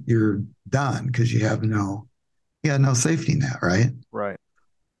on, you're done because you have no safety net, right? Right.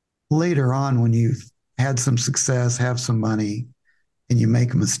 Later on, when you've had some success, have some money, and you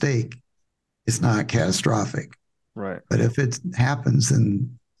make a mistake, it's not catastrophic. Right. But if it happens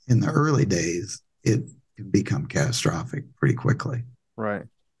in the early days, it can become catastrophic pretty quickly. Right.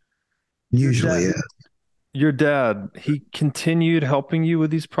 Usually is. Your dad, he continued helping you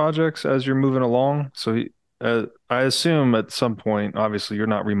with these projects as you're moving along. So I assume at some point, obviously, you're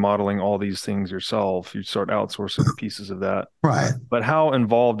not remodeling all these things yourself. You start outsourcing pieces of that. Right. But how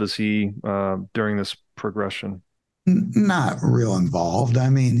involved is he during this progression? Not real involved.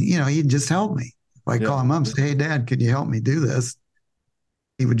 He'd just help me. If I call him up and say, "Hey, Dad, could you help me do this?"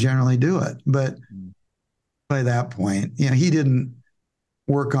 He would generally do it. But by that point, he didn't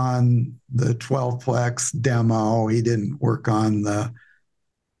work on the 12-plex demo. He didn't work on the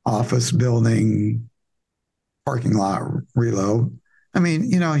office building parking lot reload.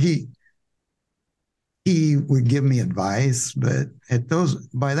 He would give me advice, but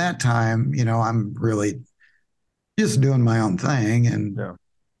by that time, I'm really just doing my own thing. And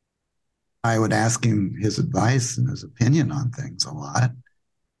I would ask him his advice and his opinion on things a lot.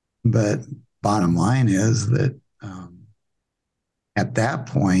 But bottom line is that at that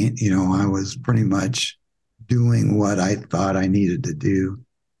point, I was pretty much doing what I thought I needed to do,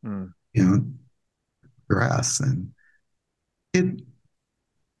 progress. And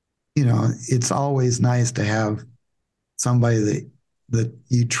it's always nice to have somebody that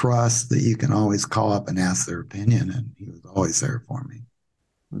you trust, that you can always call up and ask their opinion. And he was always there for me.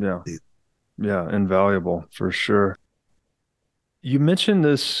 Yeah. Yeah. Invaluable for sure. You mentioned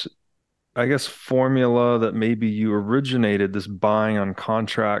this, I guess, formula that maybe you originated, this buying on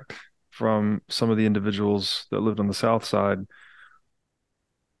contract from some of the individuals that lived on the South Side.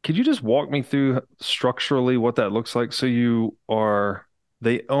 Could you just walk me through structurally what that looks like? So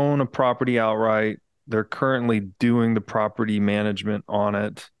they own a property outright. They're currently doing the property management on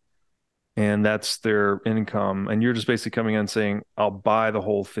it, and that's their income. And you're just basically coming in and saying, I'll buy the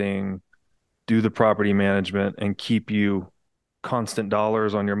whole thing, do the property management, and keep you constant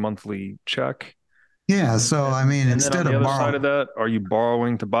dollars on your monthly check. Yeah. So, instead on the of other side of that, are you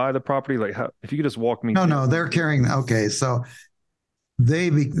borrowing to buy the property? Like, if you could just walk me through. No, they're carrying. Okay. So they're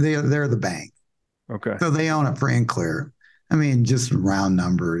the bank. Okay. So they own it free and clear. Just round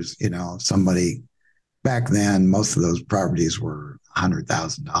numbers, somebody back then, most of those properties were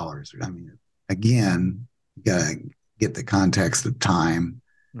 $100,000. Again, you got to get the context of time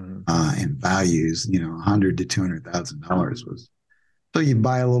and values. $100,000 to $200,000 was. So you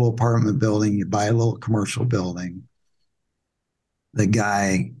buy a little apartment building, you buy a little commercial building. The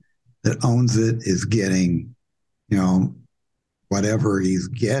guy that owns it is getting you know, whatever he's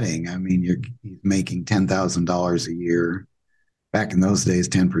getting. I mean, he's making $10,000 a year. Back in those days,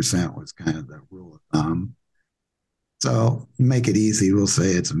 10% was kind of the rule of thumb. So make it easy. We'll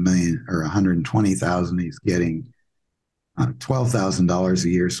say it's a million or 120,000. He's getting $12,000 a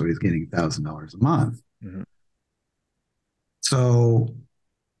year, so he's getting $1,000 a month. Mm-hmm. So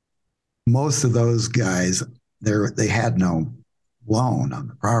most of those guys, they had no loan on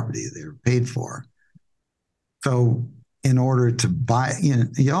the property; they were paid for. So in order to buy,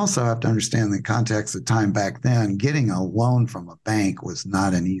 you also have to understand the context of time back then. Getting a loan from a bank was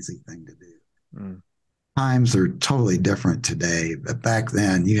not an easy thing to do. Mm. Times are totally different today, but back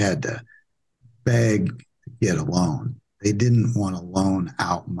then you had to beg to get a loan. They didn't want to loan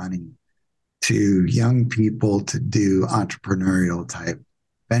out money to young people to do entrepreneurial type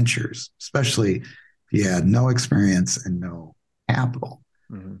ventures, especially if you had no experience and no capital.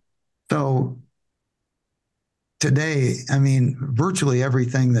 Mm-hmm. So today, I mean, virtually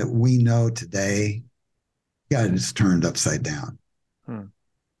everything that we know today got just turned upside down.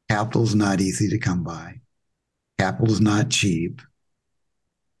 Capital's not easy to come by. Capital's not cheap.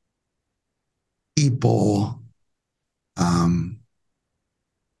 People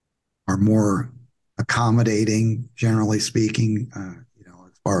are more accommodating, generally speaking,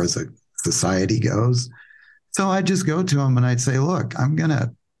 as far as a society goes. So I just go to them and I'd say, look,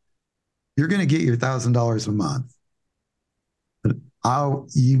 you're going to get your $1,000 a month. But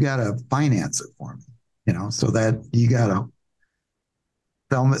you got to finance it for me, so that you got to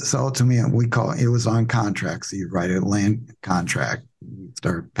sell it to me. And it was on contract. So you write a land contract, you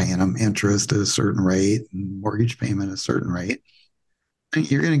start paying them interest at a certain rate and mortgage payment at a certain rate. And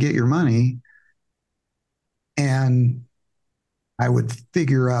you're going to get your money. And I would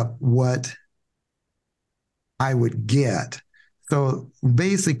figure out what I would get. So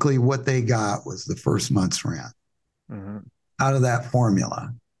basically what they got was the first month's rent out of that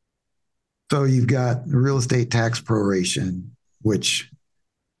formula. So you've got the real estate tax proration, which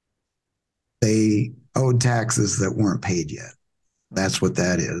they owed taxes that weren't paid yet. That's what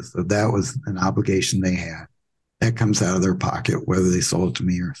that is. So that was an obligation they had. That comes out of their pocket, whether they sold it to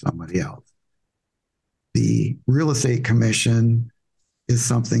me or somebody else. The real estate commission is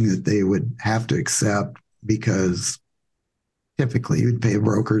something that they would have to accept because typically you'd pay a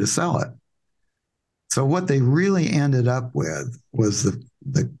broker to sell it. So what they really ended up with was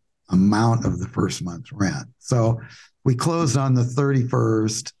the amount of the first month's rent. So we closed on the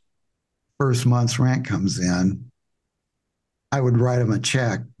 31st, first month's rent comes in. I would write them a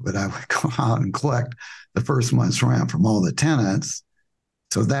check, but I would go out and collect the first month's rent from all the tenants.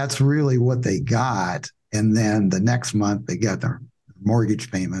 So that's really what they got. And then the next month they got their mortgage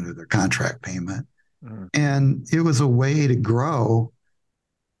payment or their contract payment. Mm-hmm. And it was a way to grow.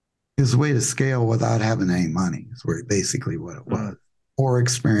 It was a way to scale without having any money, is basically what it was, or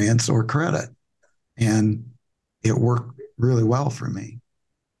experience or credit. And it worked really well for me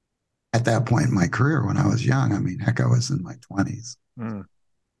at that point in my career when I was young. I mean, heck, I was in my 20s.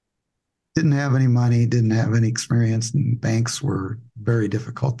 Didn't have any money, didn't have any experience, and banks were very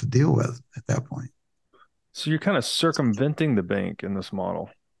difficult to deal with at that point. So you're kind of circumventing the bank in this model.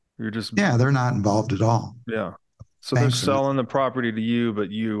 You're just... Yeah, they're not involved at all. Yeah. So banks they're selling the property to you, but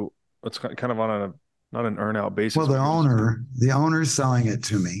it's kind of on not an earn out basis. Well, the owner's selling it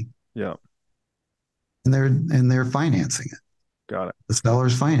to me. Yeah. And they're financing it. Got it. The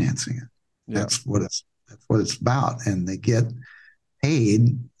seller's financing it. Yeah. That's what it's about. And they get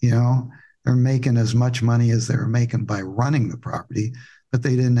paid, they're making as much money as they were making by running the property, but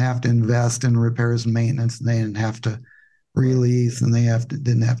they didn't have to invest in repairs and maintenance, and they didn't have to release, and they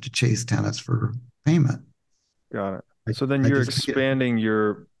didn't have to chase tenants for payment. Got it. So then you're expanding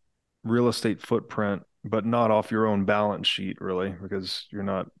your real estate footprint, but not off your own balance sheet, really, because you're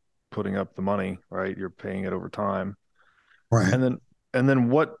not putting up the money, right? You're paying it over time. Right. And then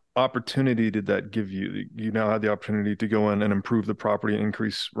what opportunity did that give you? You now have the opportunity to go in and improve the property and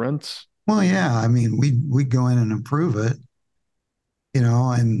increase rents? Well, yeah. I mean, we go in and improve it,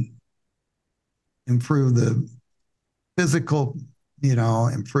 and improve the physical,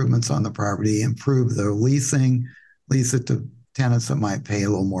 improvements on the property, improve the lease it to tenants that might pay a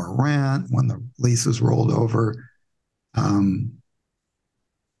little more rent when the lease is rolled over,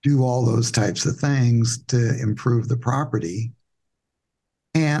 do all those types of things to improve the property.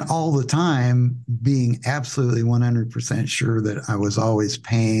 And all the time being absolutely 100% sure that I was always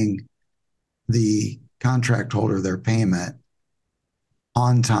paying the contract holder their payment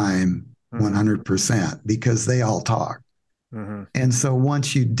on time, 100%, because they all talk. Mm-hmm. And so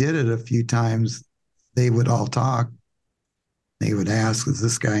once you did it a few times, they would all talk. They would ask, is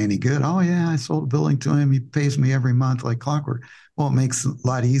this guy any good? Oh, yeah, I sold a building to him. He pays me every month like clockwork. Well, it makes it a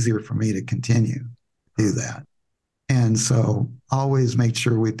lot easier for me to continue to do that. And so always make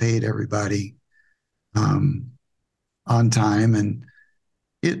sure we paid everybody um, on time. And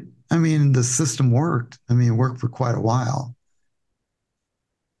the system worked. I mean, it worked for quite a while.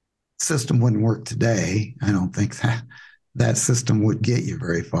 System wouldn't work today. I don't think that system would get you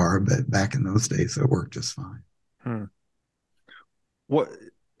very far, but back in those days, it worked just fine. Hmm. What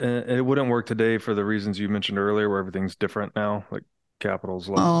it wouldn't work today for the reasons you mentioned earlier, where everything's different now, like capital's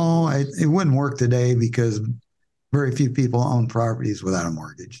low. Oh, it wouldn't work today because very few people own properties without a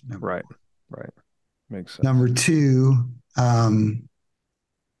mortgage. Right, right. Makes sense. Number two,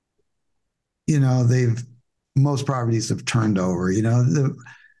 most properties have turned over.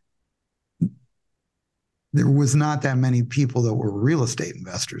 There was not that many people that were real estate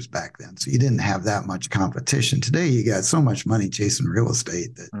investors back then. So you didn't have that much competition. Today, you got so much money chasing real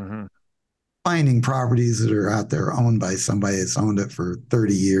estate that finding properties that are out there owned by somebody that's owned it for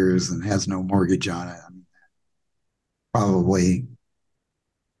 30 years and has no mortgage on it, probably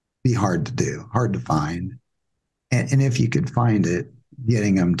be hard to do, hard to find. And if you could find it,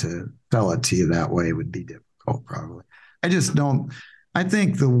 getting them to sell it to you that way would be difficult, probably. I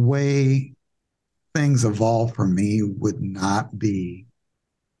think the way things evolve for me would not be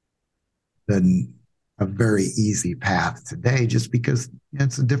a very easy path today, just because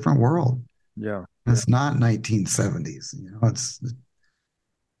it's a different world. Yeah. It's not 1970s, it's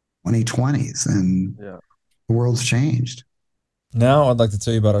 2020s, and the world's changed. Now I'd like to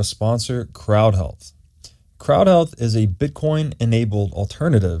tell you about our sponsor, CrowdHealth. CrowdHealth is a Bitcoin-enabled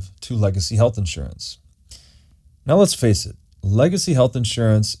alternative to legacy health insurance. Now let's face it, legacy health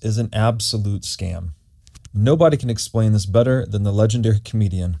insurance is an absolute scam. Nobody can explain this better than the legendary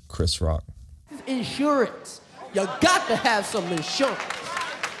comedian Chris Rock. Insurance. You got to have some insurance.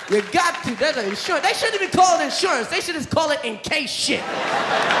 You got to. There's an insurance. They shouldn't even call it insurance. They should just call it in case shit.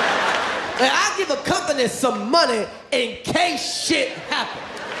 Like, I give a company some money in case shit happens.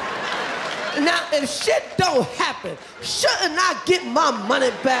 Now, if shit don't happen, shouldn't I get my money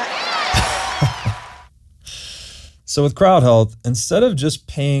back? So with CrowdHealth, instead of just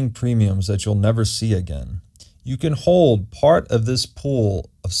paying premiums that you'll never see again, you can hold part of this pool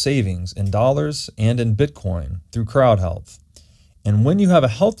of savings in dollars and in Bitcoin through CrowdHealth. And when you have a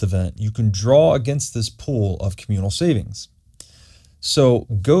health event, you can draw against this pool of communal savings. So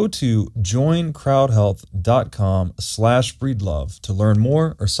go to joincrowdhealth.com/breedlove to learn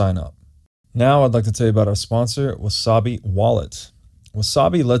more or sign up. Now I'd like to tell you about our sponsor, Wasabi Wallet.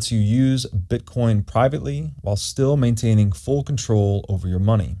 Wasabi lets you use Bitcoin privately while still maintaining full control over your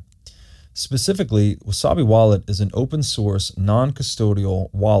money. Specifically, Wasabi Wallet is an open source, non-custodial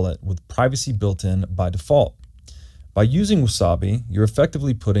wallet with privacy built in by default. By using Wasabi, you're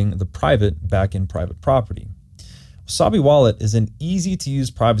effectively putting the private back in private property. Wasabi Wallet is an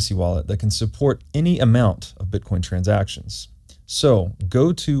easy-to-use privacy wallet that can support any amount of Bitcoin transactions. So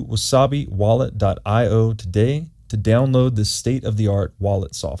go to wasabiwallet.io today to download this state-of-the-art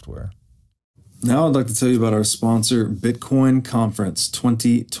wallet software. Now I'd like to tell you about our sponsor, Bitcoin Conference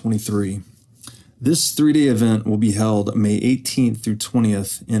 2023. This 3-day event will be held May 18th through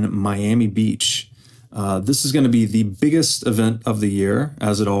 20th in Miami Beach. This is going to be the biggest event of the year,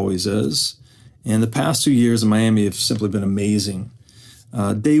 as it always is. And the past 2 years in Miami have simply been amazing.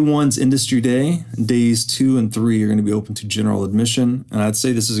 Day 1's Industry Day. Days 2 and 3 are going to be open to general admission. And I'd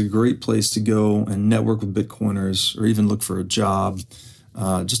say this is a great place to go and network with Bitcoiners or even look for a job.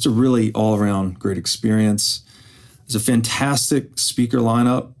 Just a really all-around great experience. There's a fantastic speaker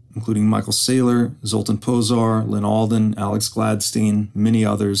lineup, including Michael Saylor, Zoltan Pozar, Lynn Alden, Alex Gladstein, many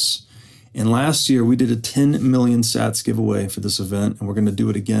others. And last year, we did a 10 million sats giveaway for this event, and we're going to do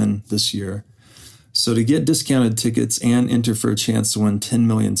it again this year. So to get discounted tickets and enter for a chance to win 10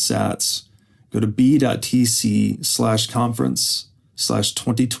 million sats, go to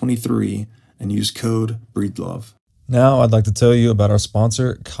b.tc/conference/2023 and use code BREEDLOVE. Now I'd like to tell you about our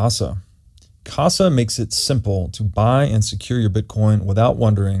sponsor, Casa. Casa makes it simple to buy and secure your Bitcoin without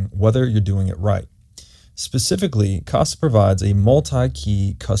wondering whether you're doing it right. Specifically, Casa provides a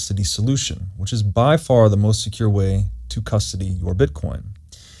multi-key custody solution, which is by far the most secure way to custody your Bitcoin.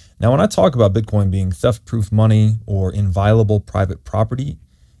 Now, when I talk about Bitcoin being theft-proof money or inviolable private property,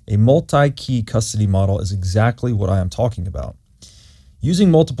 a multi-key custody model is exactly what I am talking about.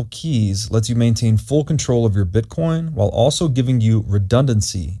 Using multiple keys lets you maintain full control of your Bitcoin while also giving you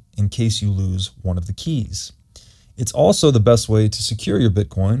redundancy in case you lose one of the keys. It's also the best way to secure your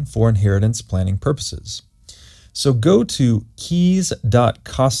Bitcoin for inheritance planning purposes. So go to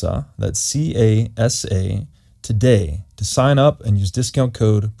keys.casa, that's today to sign up and use discount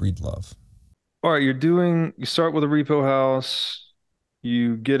code BREEDLOVE. All right, you start with a repo house,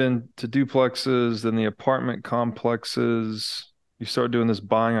 you get into duplexes, then the apartment complexes, you start doing this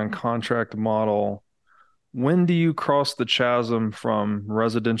buying on contract model. When do you cross the chasm from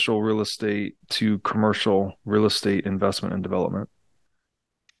residential real estate to commercial real estate investment and development?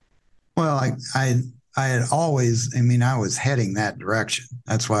 Well, I had always, I mean, I was heading that direction.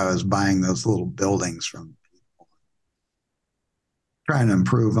 That's why I was buying those little buildings from people, trying to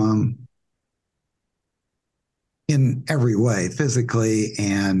improve them in every way, physically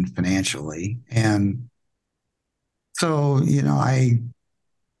and financially. And so, I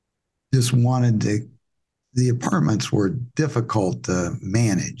just wanted to, the apartments were difficult to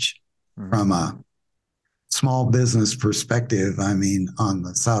manage from a small business perspective. I mean, on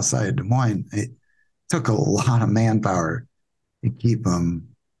the south side of Des Moines, it took a lot of manpower to keep them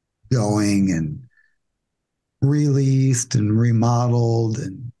going and released and remodeled.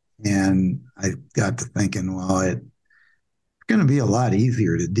 And I got to thinking, well, it's going to be a lot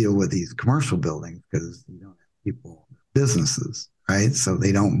easier to deal with these commercial buildings because you don't have people, businesses, right? So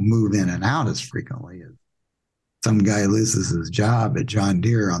they don't move in and out as frequently as some guy loses his job at John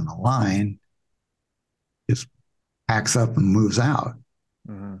Deere on the line, just packs up and moves out.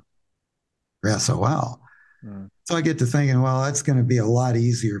 Or SOL. So I get to thinking, well, that's going to be a lot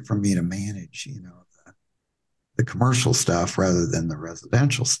easier for me to manage, the commercial stuff rather than the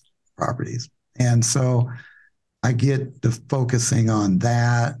residential properties. And so I get to focusing on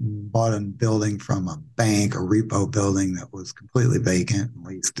that and bought a building from a bank, a repo building that was completely vacant, and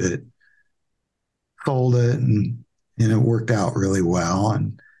leased it, sold it, and it worked out really well.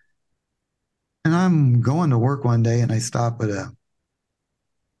 And I'm going to work one day and I stop at a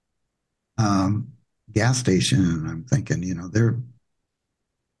gas station and I'm thinking,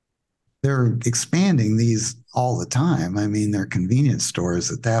 they're expanding these all the time. I mean, they're convenience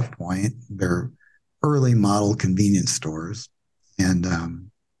stores at that point. They're early model convenience stores. And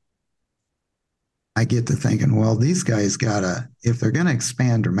I get to thinking, well, these guys gotta, if they're going to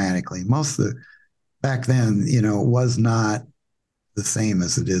expand dramatically, back then, it was not the same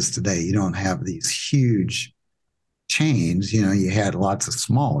as it is today. You don't have these huge chains. You had lots of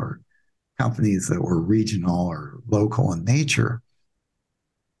smaller companies that were regional or local in nature.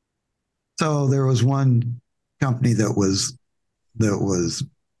 So there was one company that was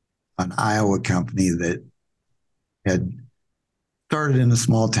an Iowa company that had started in a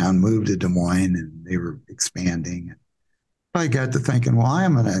small town, moved to Des Moines, and they were expanding. I got to thinking, well,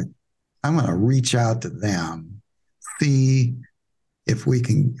 I'm gonna reach out to them, see if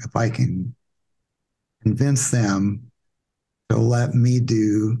I can convince them to let me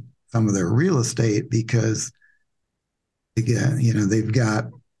do some of their real estate, because again, they've got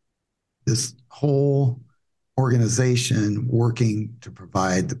this whole organization working to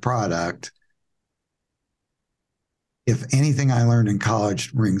provide the product. If anything I learned in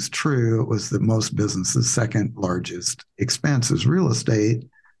college rings true, it was that most businesses' second largest expense is real estate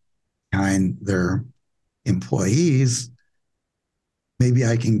behind their employees. Maybe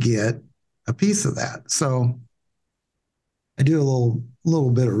I can get a piece of that. So I do a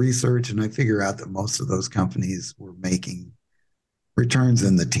little bit of research and I figure out that most of those companies were making returns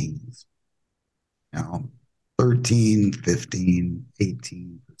in the teens, 13, 15,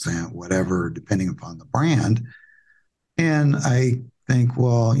 18%, whatever, depending upon the brand. And I think,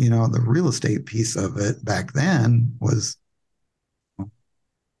 well, the real estate piece of it back then was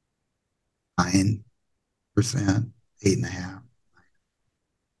 9%, 8.5%.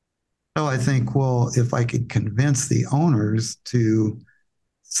 So I think, well, if I could convince the owners to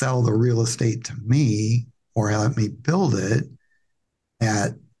sell the real estate to me or let me build it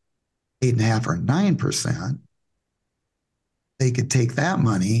at 8.5% or 9%, they could take that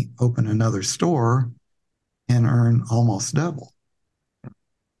money, open another store, and earn almost double.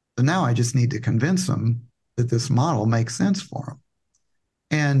 So now I just need to convince them that this model makes sense for them.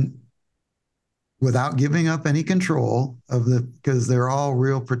 And without giving up any control because they're all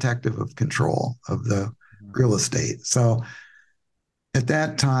real protective of control of the real estate. So at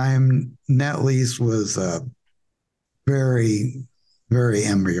that time, net lease was a very, very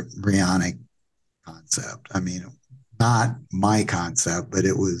embryonic concept. I mean, not my concept, but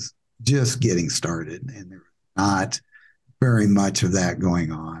it was just getting started, and there was not very much of that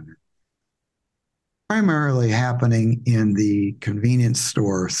going on. Primarily happening in the convenience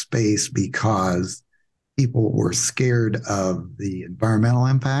store space because people were scared of the environmental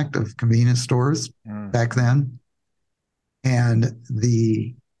impact of convenience stores back then. And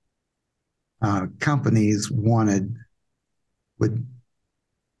the companies would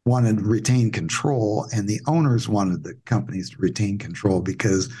wanted to retain control, and the owners wanted the companies to retain control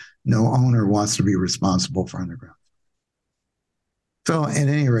because no owner wants to be responsible for underground. So at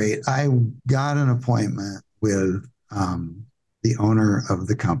any rate, I got an appointment with the owner of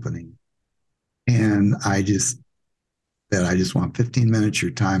the company, and I just said, I just want 15 minutes of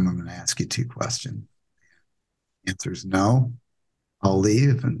your time. I'm going to ask you 2 questions. Answer's no, I'll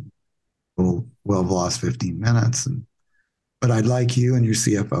leave, and we'll have lost 15 minutes. But I'd like you and your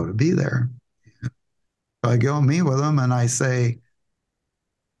CFO to be there. So I go and meet with them, and I say,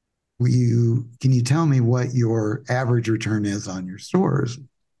 can you tell me what your average return is on your stores? The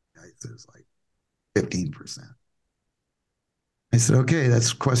guy says like 15%. I said, okay,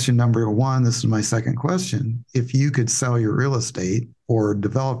 that's question number 1. This is my second question. If you could sell your real estate or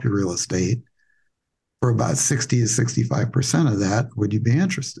develop your real estate for about 60 to 65% of that, would you be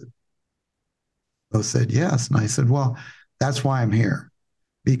interested? They said yes. And I said, well, that's why I'm here.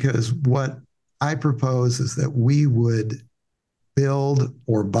 Because what I propose is that we would build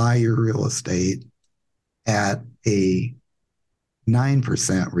or buy your real estate at a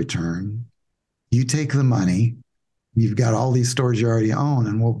 9% return. You take the money, you've got all these stores you already own,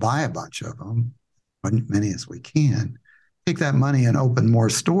 and we'll buy a bunch of them, as many as we can. Take that money and open more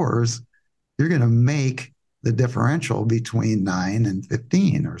stores. You're going to make the differential between 9 and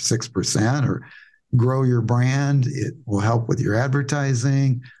 15 or 6%, or grow your brand. It will help with your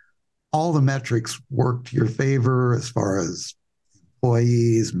advertising. All the metrics work to your favor as far as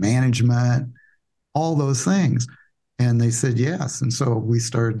employees, management, all those things. And they said yes. And so we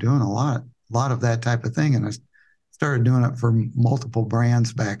started doing a lot of that type of thing. And I started doing it for multiple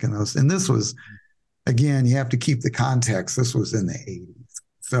brands back in those. And this was, again, you have to keep the context. This was in the 80s.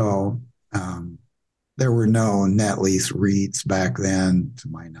 So there were no net lease REITs back then, to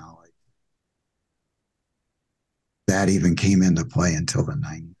my knowledge. That even came into play until the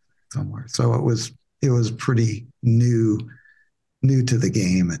 90s somewhere. So it was pretty new to the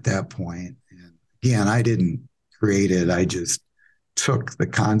game at that point. And again, I didn't create it. I just took the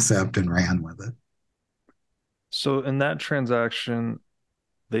concept and ran with it. So in that transaction,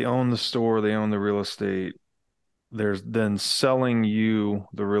 they own the store, they own the real estate. There's then selling you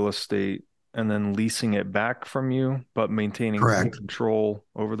the real estate and then leasing it back from you, but maintaining full control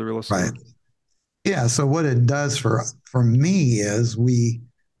over the real estate. Right. Yeah. So what it does for me is we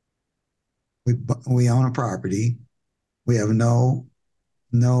own a property. We have no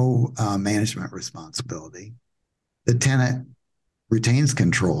management responsibility. The tenant retains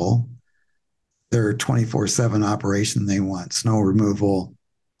control. They're 24/7 operation. They want snow removal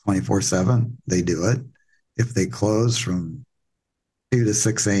 24/7. They do it. If they close from 2 to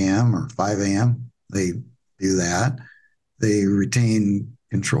 6 a.m. or 5 a.m., they do that. They retain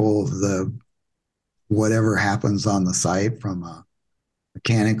control of whatever happens on the site, from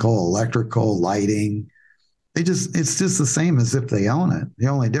mechanical, electrical, lighting. It's just the same as if they own it. The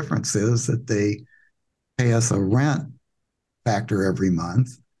only difference is that they pay us a rent factor every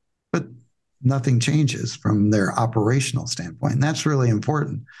month, but nothing changes from their operational standpoint. And that's really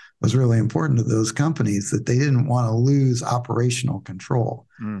important. It was really important to those companies that they didn't want to lose operational control.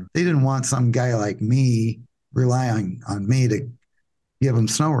 They didn't want some guy like me relying on me to give them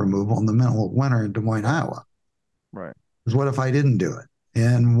snow removal in the middle of winter in Des Moines, Iowa. Right. Because what if I didn't do it?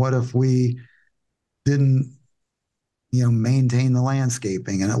 And what if we didn't, maintain the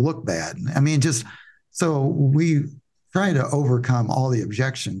landscaping and it looked bad? I mean, so we try to overcome all the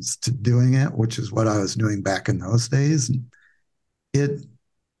objections to doing it, which is what I was doing back in those days. And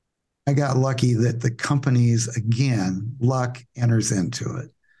I got lucky that the companies, again, luck enters into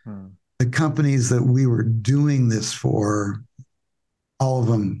it. The companies that we were doing this for, all of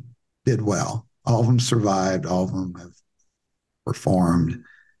them did well. All of them survived. All of them have performed.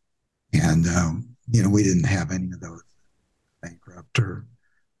 And, we didn't have any of those bankrupt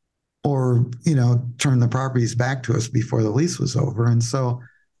or turn the properties back to us before the lease was over. And so,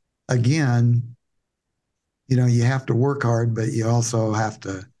 again, you have to work hard, but you also have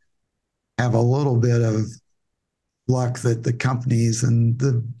to have a little bit of luck that the companies and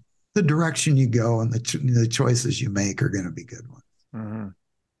the direction you go and the choices you make are going to be good ones. Mm-hmm.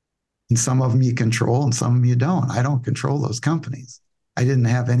 And some of them you control and some of them you don't. I don't control those companies. I didn't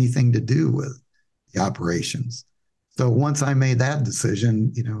have anything to do with the operations. So once I made that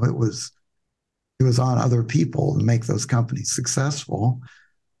decision, it was on other people to make those companies successful.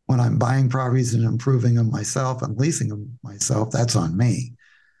 When I'm buying properties and improving them myself and leasing them myself, that's on me.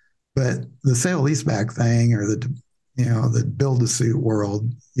 But the sale leaseback thing, or the build to suit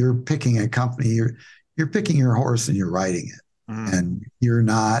world, you're picking a company, you're picking your horse and you're riding it, and you're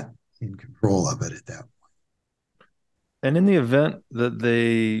not in control of it at that point. And in the event that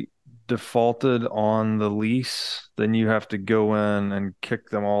they defaulted on the lease, then you have to go in and kick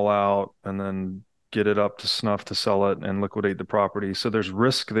them all out and then get it up to snuff to sell it and liquidate the property. So there's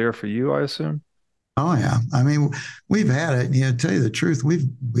risk there for you, I assume? Oh yeah. I mean, we've had it. To tell you the truth, we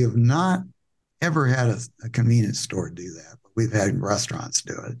have not ever had a convenience store do that, but we've had restaurants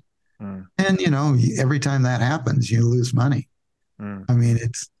do it. Mm. And every time that happens, you lose money. Mm. I mean,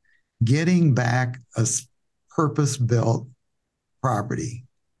 it's getting back a purpose-built property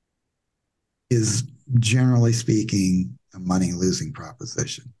is, generally speaking, a money-losing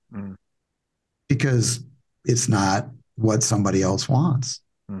proposition because it's not what somebody else wants.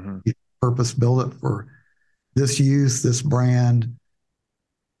 Mm-hmm. You purpose-build it for this use, this brand.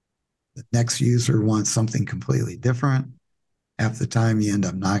 The next user wants something completely different. Half the time, you end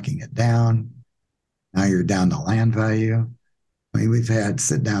up knocking it down. Now you're down to land value. I mean, we've had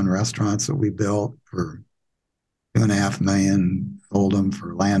sit-down restaurants that we built for $2.5 million, sold them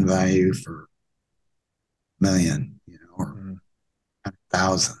for land value for $1 million, or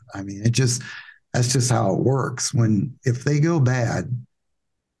 1,000. I mean, that's just how it works. If they go bad,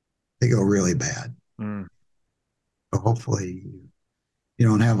 they go really bad. So hopefully you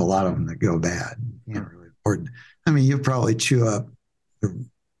don't have a lot of them that go bad. You can't really afford. I mean, you probably chew up the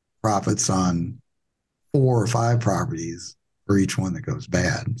profits on 4 or 5 properties for each one that goes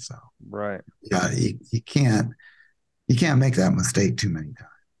bad. So right, yeah, you can't make that mistake too many times.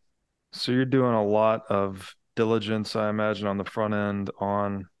 So you're doing a lot of diligence, I imagine, on the front end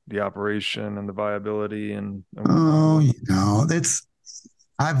on the operation and the viability and that's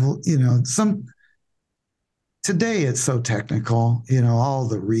today it's so technical. All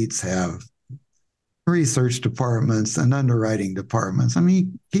the REITs have research departments and underwriting departments. I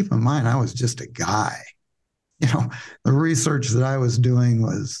mean, keep in mind, I was just a guy. The research that I was doing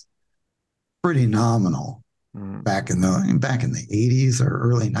was pretty nominal back in the 80s or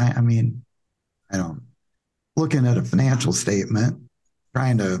early 90s. I mean, looking at a financial statement,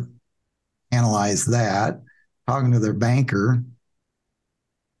 trying to analyze that, talking to their banker,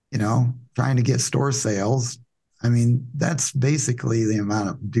 trying to get store sales. I mean, that's basically the amount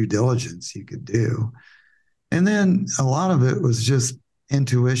of due diligence you could do. And then a lot of it was just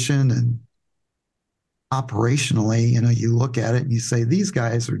intuition and operationally, you look at it and you say, these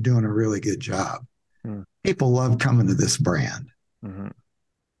guys are doing a really good job. People love coming to this brand.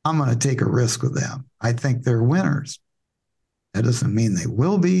 I'm going to take a risk with them. I think they're winners. That doesn't mean they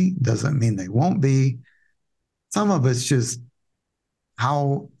will be, doesn't mean they won't be. Some of it's just,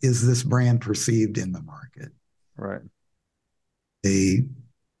 how is this brand perceived in the market? Right.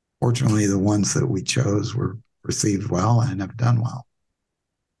 Fortunately, the ones that we chose were perceived well and have done well.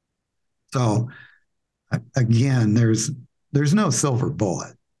 So again, there's no silver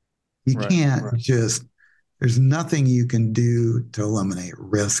bullet. You can't there's nothing you can do to eliminate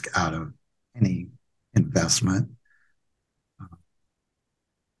risk out of any investment.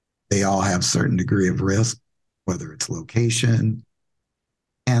 They all have a certain degree of risk, whether it's location,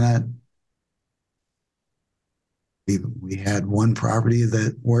 and we had one property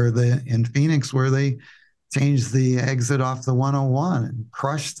in Phoenix where they changed the exit off the 101 and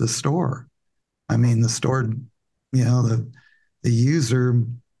crushed the store. I mean, the store, the user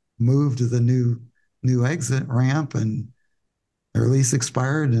moved to the new exit ramp and their lease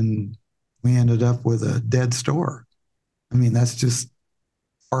expired and we ended up with a dead store. I mean, that's just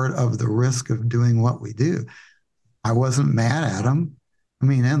part of the risk of doing what we do. I wasn't mad at them. I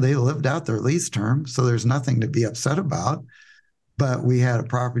mean, and they lived out their lease term, so there's nothing to be upset about. But we had a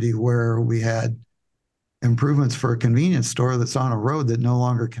property where we had improvements for a convenience store that's on a road that no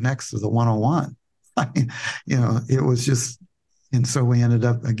longer connects to the 101. I mean, it was just, and so we ended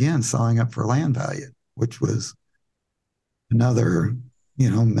up again selling up for land value, which was another,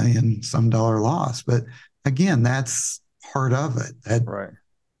 $1 million some loss. But again, that's part of it. Right.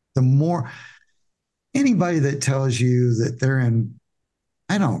 The more anybody that tells you that they're in,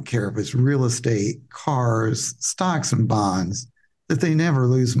 I don't care if it's real estate, cars, stocks and bonds, that they never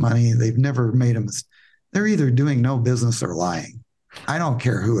lose money. They've never made a mistake. They're either doing no business or lying. I don't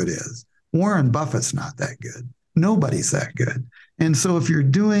care who it is. Warren Buffett's not that good. Nobody's that good. And so if you're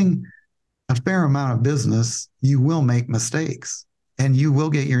doing a fair amount of business, you will make mistakes and you will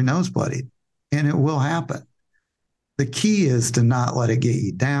get your nose bloodied and it will happen. The key is to not let it get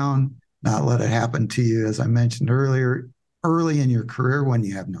you down, not let it happen to you, as I mentioned earlier, early in your career when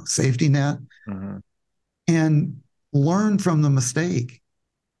you have no safety net, and learn from the mistake,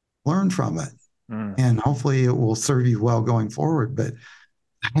 learn from it. And hopefully it will serve you well going forward. But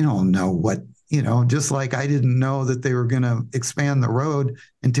I don't know what, just like I didn't know that they were going to expand the road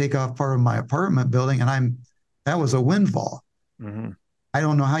and take off part of my apartment building. And I'm that was a windfall. Mm-hmm. I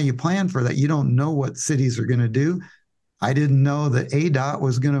don't know how you plan for that. You don't know what cities are going to do. I didn't know that ADOT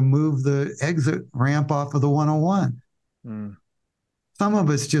was going to move the exit ramp off of the 101. Mm. Some of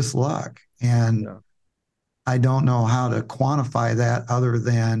it's just luck. And Yeah. I don't know how to quantify that other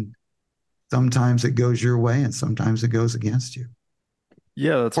than sometimes it goes your way and sometimes it goes against you.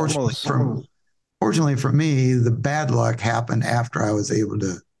 Yeah, that's Fortunately for me, the bad luck happened after I was able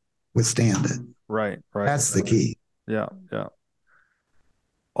to withstand it. right. That's the key. Yeah.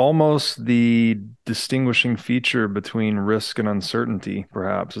 Almost the distinguishing feature between risk and uncertainty,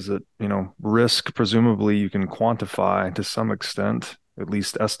 perhaps, is that, risk, presumably you can quantify to some extent, at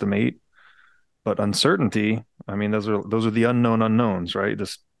least estimate, but uncertainty, I mean, those are the unknown unknowns, right?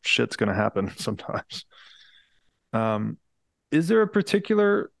 This shit's going to happen sometimes. Is there a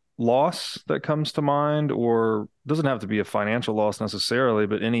particular loss that comes to mind, or doesn't have to be a financial loss necessarily,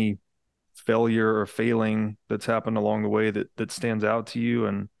 but any failure or failing that's happened along the way that stands out to you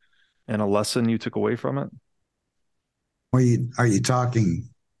and a lesson you took away from it? Are you talking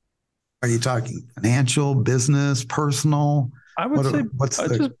financial, business, personal? I would say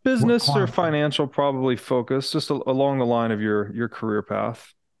just business or financial, probably focused, just along the line of your career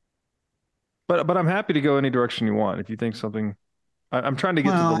path. But I'm happy to go any direction you want. If you think something, I'm trying to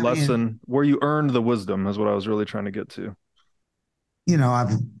get to the lesson where you earned the wisdom is what I was really trying to get to.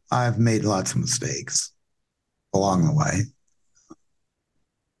 I've made lots of mistakes along the way.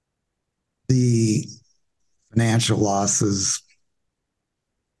 The financial losses,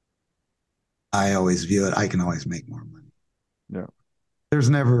 I always view it, I can always make more money. Yeah. There's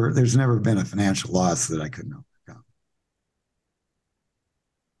never been a financial loss that I couldn't overcome.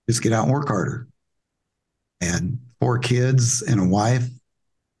 Just get out and work harder. And 4 kids and a wife,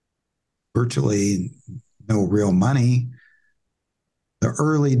 virtually no real money. The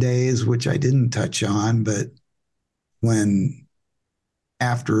early days, which I didn't touch on, but when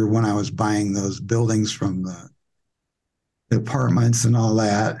I was buying those buildings from the apartments and all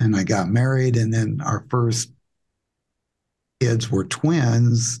that, and I got married, and then our first kids were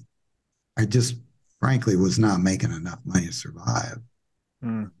twins, I just frankly was not making enough money to survive.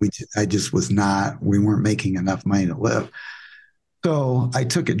 We weren't making enough money to live. So I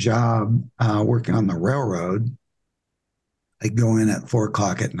took a job working on the railroad. I'd go in at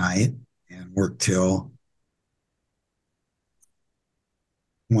 4:00 at night and work till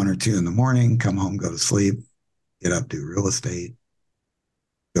 1 or 2 in the morning, come home, go to sleep, get up, do real estate,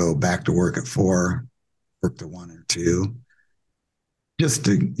 go back to work at 4, work to 1 or 2, just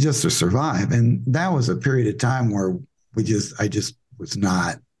to survive. And that was a period of time where I just was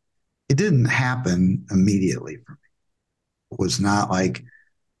not, it didn't happen immediately for me. It was not like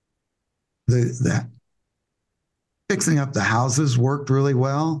the fixing up the houses worked really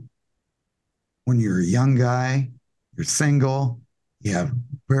well. When you're a young guy, you're single, you have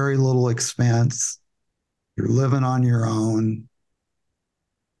very little expense, you're living on your own,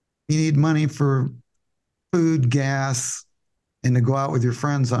 you need money for food, gas, and to go out with your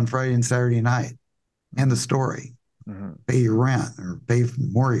friends on Friday and Saturday night. End of story. Mm-hmm. Pay your rent or pay for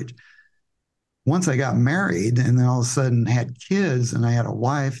mortgage. Once I got married and then all of a sudden had kids and I had a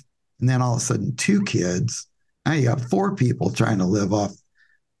wife and then all of a sudden 2 kids, now you got 4 people trying to live off.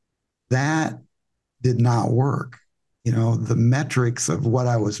 That did not work. The metrics of what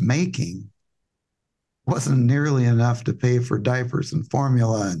I was making wasn't nearly enough to pay for diapers and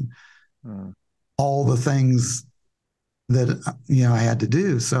formula and all the things that, I had to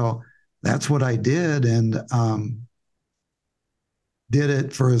do. So that's what I did, and did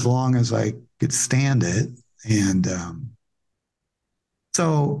it for as long as I could stand it. And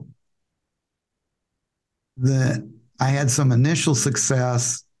so I had some initial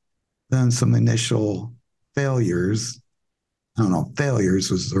success, then some initial failures. I don't know if failures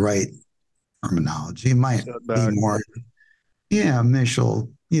was the right terminology. It might be more, initial,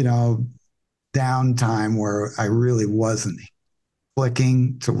 downtime where I really wasn't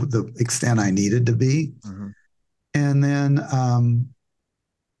clicking to the extent I needed to be. Mm-hmm. And then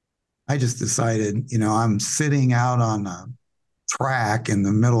I just decided, I'm sitting out on a track in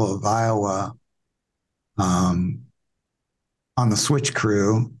the middle of Iowa on the switch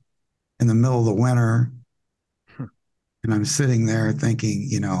crew in the middle of the winter. And I'm sitting there thinking,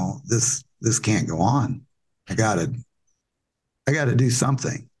 this can't go on. I gotta do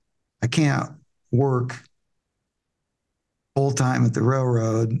something. I can't work full time at the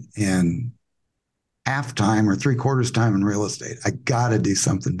railroad and half time or 3/4 time in real estate. I gotta do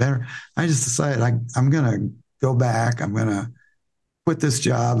something better. I just decided I'm gonna go back. I'm gonna quit this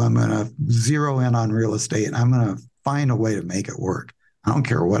job. I'm gonna zero in on real estate, and I'm gonna find a way to make it work. I don't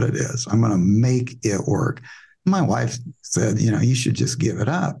care what it is. I'm gonna make it work. My wife said, you should just give it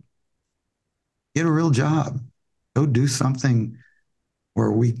up. Get a real job. Go do something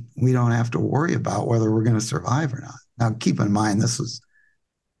where we don't have to worry about whether we're going to survive or not. Now, keep in mind, this was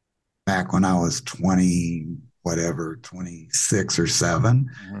back when I was 20, whatever, 26 or 7.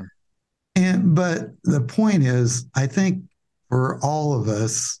 But the point is, I think for all of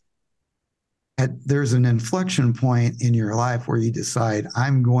us, there's an inflection point in your life where you decide,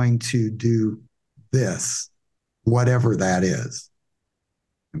 I'm going to do this, whatever that is.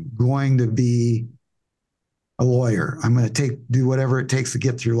 I'm going to be a lawyer. I'm going to do whatever it takes to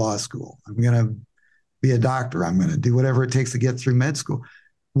get through law school. I'm going to be a doctor. I'm going to do whatever it takes to get through med school,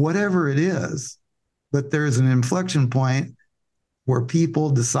 whatever it is. But there's an inflection point where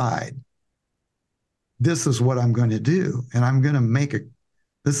people decide, this is what I'm going to do, and I'm going to make a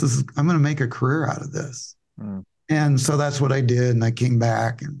career out of this. And so that's what I did. And I came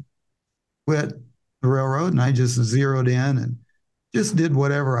back and quit the railroad, and I just zeroed in and just did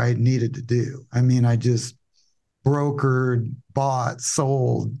whatever I needed to do. I mean, I just brokered, bought,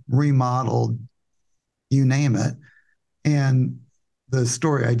 sold, remodeled, you name it. And the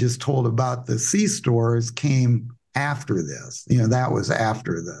story I just told about the C stores came after this. That was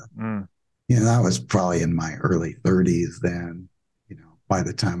after that was probably in my early 30s then, by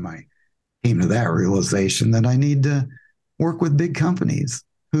the time I came to that realization that I need to work with big companies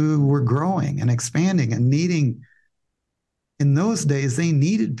who were growing and expanding and needing. In those days, they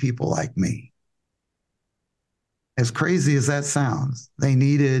needed people like me. As crazy as that sounds, they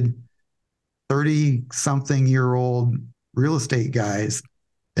needed 30-something-year-old real estate guys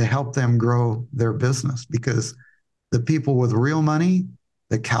to help them grow their business, because the people with real money,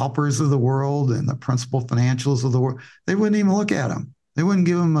 the CalPERS of the world and the Principal Financials of the world, they wouldn't even look at them. They wouldn't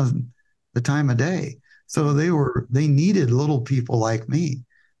give them the time of day. So they needed little people like me.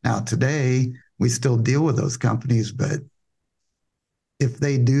 Now, today, we still deal with those companies, but if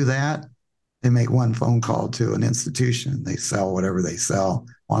they do that, they make one phone call to an institution. They sell whatever they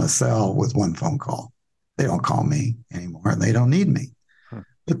want to sell with one phone call. They don't call me anymore, and they don't need me.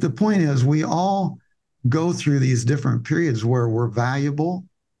 But the point is, we all go through these different periods where we're valuable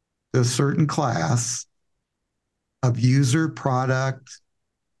to a certain class of user, product,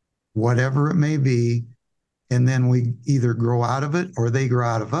 whatever it may be, and then we either grow out of it or they grow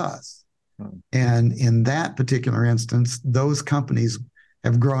out of us. And in that particular instance, those companies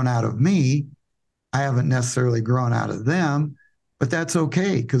have grown out of me. I haven't necessarily grown out of them, but that's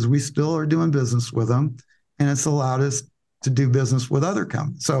okay, because we still are doing business with them, and it's allowed us to do business with other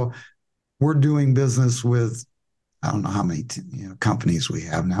companies. So we're doing business with, I don't know how many companies we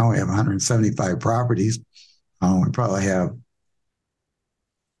have now. We have 175 properties. We probably have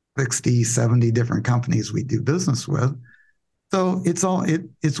 60, 70 different companies we do business with. So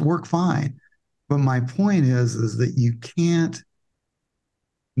it's worked fine. But my point is that you can't,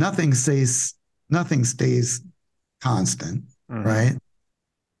 nothing stays constant, right?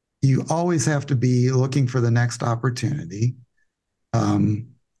 You always have to be looking for the next opportunity.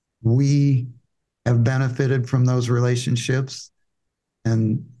 We have benefited from those relationships,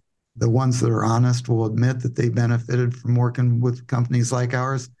 and the ones that are honest will admit that they benefited from working with companies like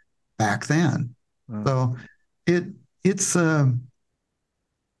ours back then. So it's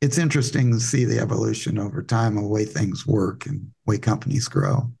interesting to see the evolution over time of the way things work and the way companies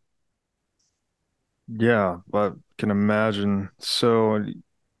grow. Yeah, I can imagine. So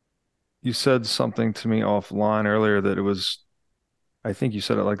you said something to me offline earlier that it was, I think you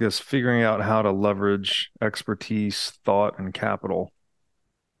said it like this, figuring out how to leverage expertise, thought, and capital.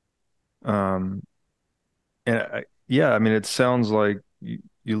 Yeah, I mean, it sounds like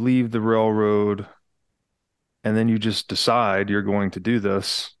you leave the railroad and then you just decide you're going to do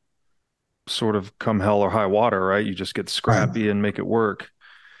this sort of come hell or high water, right? You just get scrappy and make it work.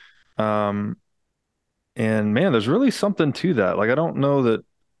 And man, there's really something to that. Like, I don't know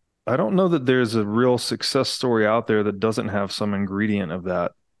that there's a real success story out there that doesn't have some ingredient of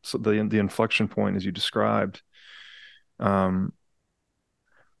that. So the inflection point, as you described.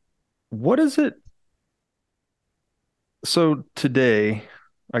 What is it? So today,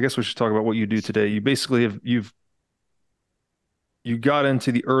 I guess we should talk about what you do today. You basically you got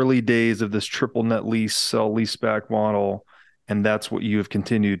into the early days of this triple net lease, sell leaseback model, and that's what you have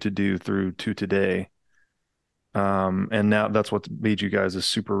continued to do through to today. And now that's what made you guys a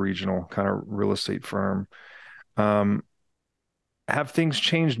super regional kind of real estate firm. Have things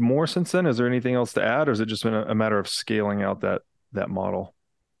changed more since then? Is there anything else to add, or has it just been a matter of scaling out that model?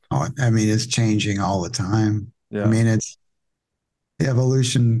 Oh, I mean, it's changing all the time. Yeah. I mean, the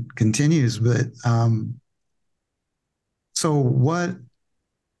evolution continues, but so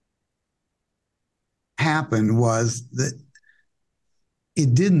happened was that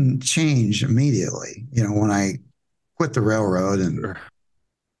it didn't change immediately. When I quit the railroad and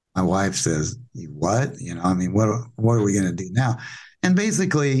my wife says, what? What are we going to do now? And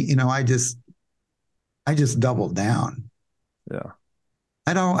basically, I just doubled down. Yeah.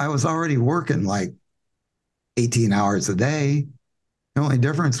 I was already working like 18 hours a day. The only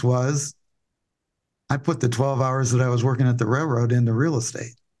difference was I put the 12 hours that I was working at the railroad into real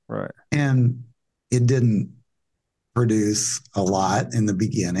estate. Right. And it didn't produce a lot in the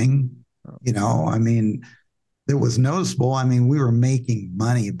beginning. It was noticeable. We were making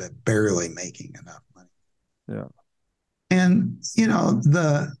money, but barely making enough money. Yeah. And,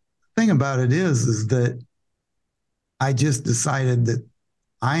 the thing about it is that I just decided that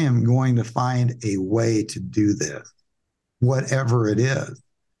I am going to find a way to do this, whatever it is.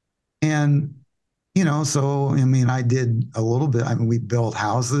 And, I did a little bit. We built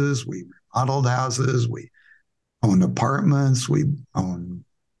houses, we remodeled houses, we owned apartments, we owned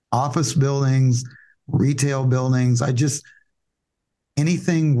office buildings, retail buildings.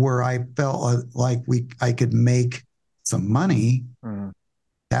 Anything where I felt like I could make some money,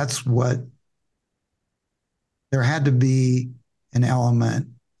 that's what, there had to be an element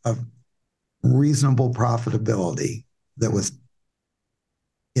of reasonable profitability that was,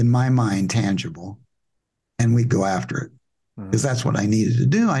 in my mind, tangible, and we'd go after it. Because that's what I needed to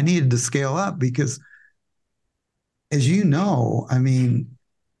do. I needed to scale up because, as you know,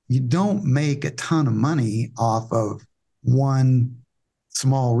 you don't make a ton of money off of one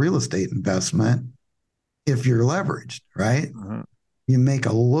small real estate investment if you're leveraged, right? You make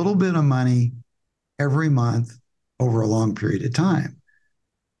a little bit of money every month over a long period of time.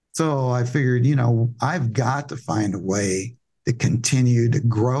 So I figured, I've got to find a way to continue to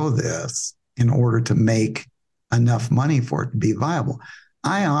grow this in order to make enough money for it to be viable.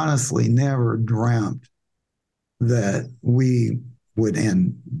 I honestly never dreamt that we would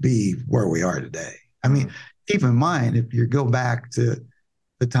be where we are today. Keep in mind, if you go back to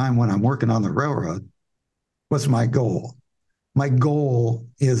the time when I'm working on the railroad, what's my goal? My goal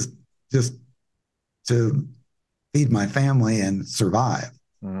is just to feed my family and survive.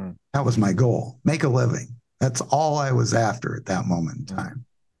 That was my goal. Make a living. That's all I was after at that moment in time.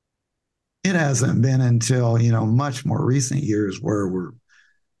 It hasn't been until, much more recent years where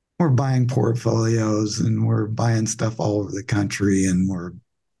we're buying portfolios and we're buying stuff all over the country and we're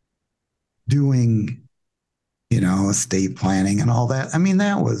doing, estate planning and all that.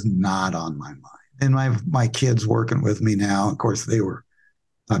 That was not on my mind. And my kids working with me now, of course, they were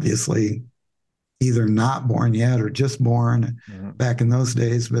obviously either not born yet or just born back in those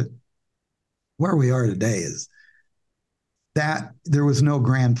days. But where we are today is that there was no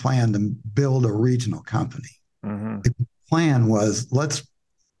grand plan to build a regional company. The plan was,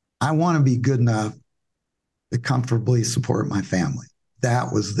 I want to be good enough to comfortably support my family.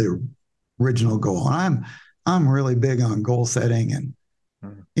 That was the original goal. And I'm really big on goal setting. And,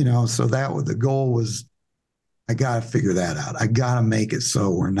 so that was the goal was, I got to figure that out. I got to make it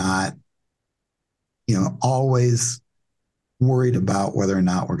so we're not, always worried about whether or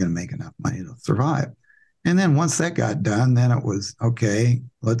not we're going to make enough money to survive. And then once that got done, then it was, okay,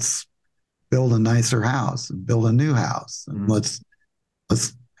 let's build a nicer house and build a new house. And let's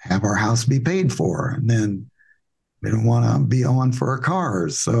have our house be paid for. And then we don't want to be owing for our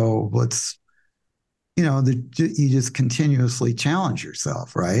cars. So let's, you just continuously challenge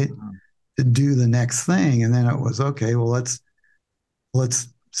yourself, right? To do the next thing. And then it was, okay, well, let's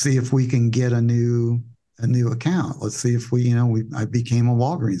see if we can get a new account. Let's see if I became a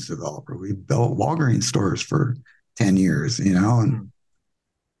Walgreens developer. We built Walgreens stores for 10 years,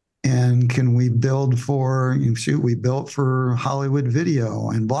 and can we build we built for Hollywood Video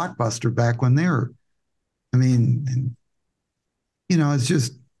and Blockbuster back when they were, it's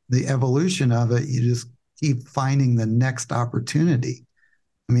just the evolution of it. You just keep finding the next opportunity.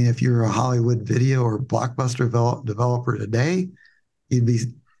 If you're a Hollywood Video or Blockbuster developer today, you'd be,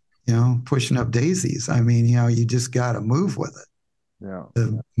 pushing up daisies. You just got to move with it. Yeah.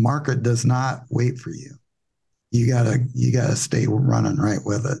 The market does not wait for you. You gotta stay running right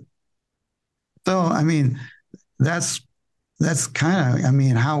with it. So, that's kind of,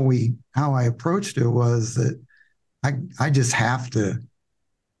 how I approached it was that I just have to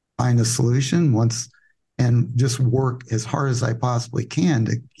find a solution and just work as hard as I possibly can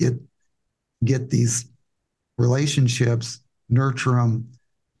to get these relationships, nurture them,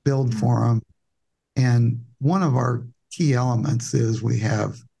 build for them. And one of our key elements is we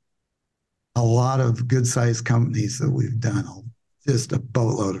have a lot of good sized companies that we've done just a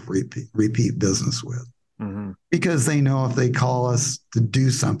boatload of repeat business with. because they know if they call us to do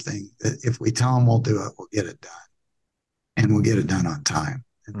something, that if we tell them we'll do it, we'll get it done, and we'll get it done on time.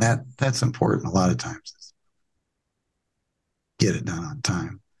 And that's important a lot of times. Get it done on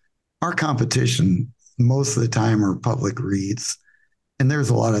time. Our competition most of the time are public REITs, and there's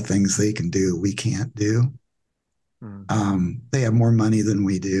a lot of things they can do we can't do. They have more money than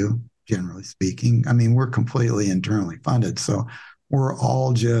we do, generally speaking. I mean, we're completely internally funded, so we're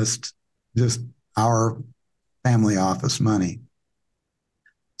all just our family office money.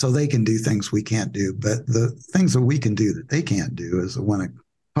 So they can do things we can't do, but the things that we can do that they can't do is when a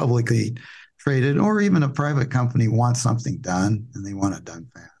publicly traded or even a private company wants something done and they want it done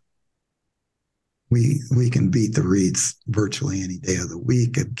fast. We can beat the REITs virtually any day of the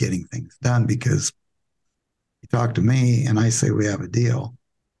week at getting things done, because you talk to me and I say we have a deal.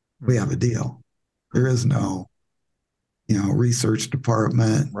 We have a deal. There is no, research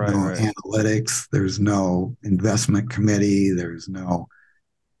department, analytics. There's no investment committee. There's no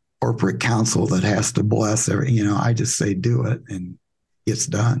corporate counsel that has to bless every. I just say do it and it's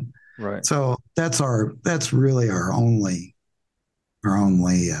done. Right. So that's really our only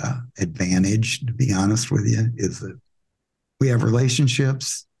advantage, to be honest with you, is that we have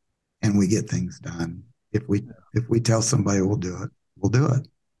relationships and we get things done. If we tell somebody we'll do it, we'll do it.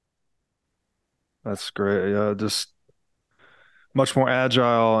 That's great. Yeah, just much more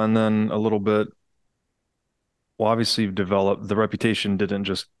agile, and then a little bit. Well, obviously, you've developed the reputation. Didn't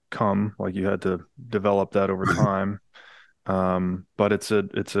just come, like you had to develop that over time. But it's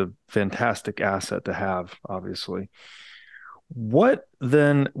a fantastic asset to have, obviously. What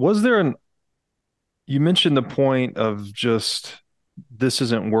then was there you mentioned the point of just, this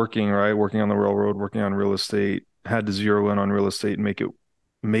isn't working, right? Working on the railroad, working on real estate, had to zero in on real estate and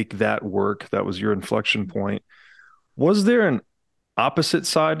make that work. That was your inflection point. Was there an opposite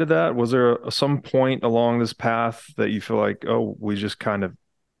side to that? Was there some point along this path that you feel like, oh,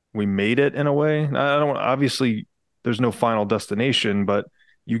 we made it in a way? Obviously there's no final destination, but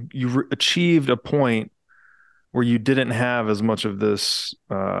you achieved a point where you didn't have as much of this,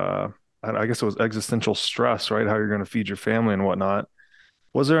 I guess it was existential stress, right? How you're going to feed your family and whatnot.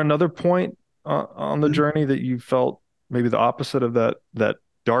 Was there another point on the journey that you felt maybe the opposite of that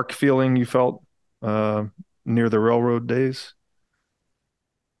dark feeling you felt near the railroad days?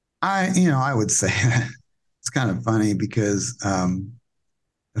 I would say it's kind of funny because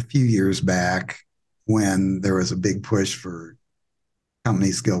a few years back, when there was a big push for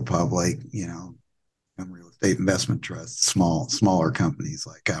companies to go public, real estate investment trusts, smaller companies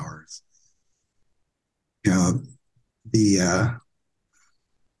like ours, the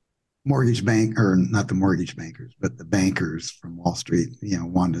mortgage bank, or not the mortgage bankers, but the bankers from Wall Street,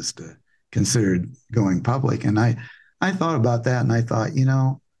 wanted us to consider going public. And I thought about that, and I thought,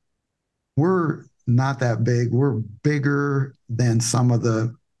 we're not that big. We're bigger than some of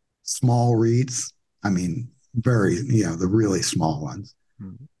the small REITs. I mean, the really small ones,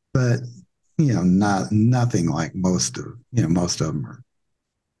 but, nothing like most of them are.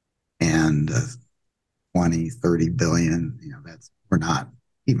 And 20, 30 billion, we're not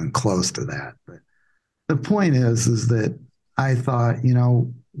even close to that. But the point is that I thought,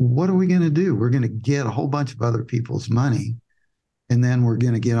 what are we going to do? We're going to get a whole bunch of other people's money, and then we're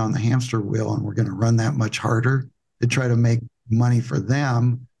going to get on the hamster wheel and we're going to run that much harder to try to make money for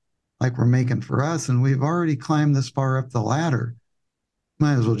them like we're making for us. And we've already climbed this far up the ladder.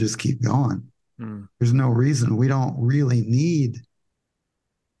 Might as well just keep going. There's no reason. We don't really need,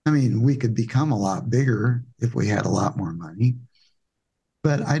 we could become a lot bigger if we had a lot more money,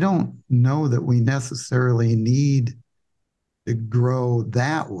 but I don't know that we necessarily need to grow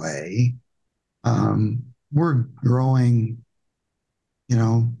that way. We're growing,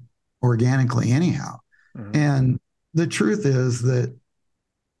 organically anyhow. And the truth is that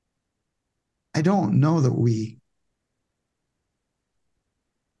I don't know that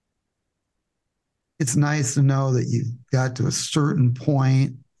it's nice to know that you've got to a certain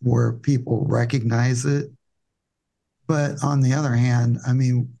point where people recognize it. But on the other hand,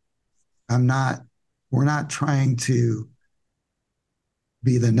 we're not trying to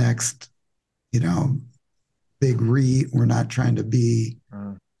be the next, big REIT. We're not trying to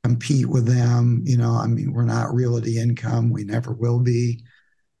compete with them. We're not Realty Income. We never will be.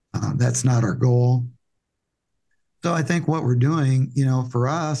 That's not our goal. So I think what we're doing, for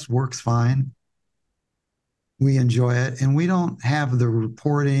us works fine. We enjoy it, and we don't have the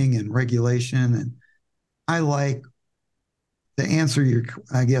reporting and regulation. And I like to answer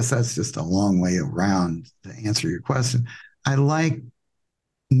I guess that's just a long way around to answer your question. I like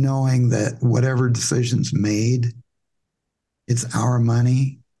knowing that whatever decision's made, it's our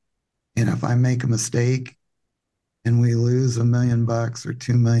money. And if I make a mistake, and we lose $1 million or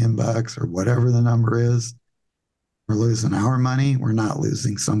 $2 million or whatever the number is, we're losing our money. We're not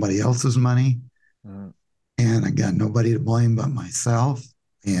losing somebody else's money. Mm. And I got nobody to blame but myself.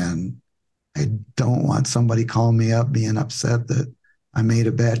 And I don't want somebody calling me up being upset that I made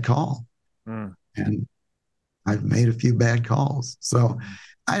a bad call. Mm. And I've made a few bad calls. So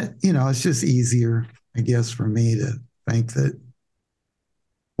it's just easier, I guess, for me to think that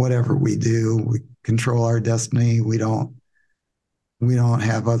whatever we do, we control our destiny. We don't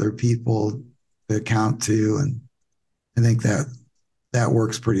have other people to account to. And I think that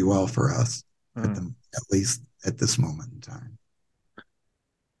works pretty well for us, at least at this moment in time.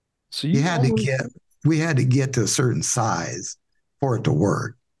 So we had to get to a certain size for it to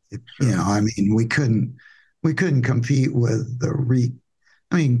work. We couldn't compete with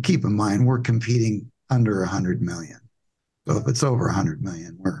keep in mind, we're competing under 100 million. So if it's over 100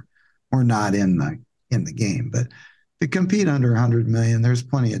 million, we're not in the game. But to compete under 100 million, there's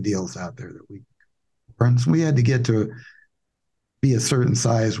plenty of deals out there that we had to get to be a certain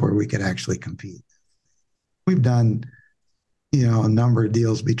size where we could actually compete. We've done, a number of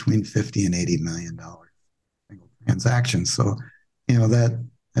deals between $50 and $80 million single transactions. So, that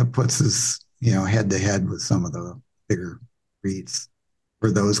puts us, head to head with some of the bigger REITs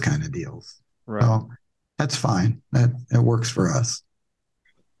for those kind of deals. Right. So that's fine. That works for us.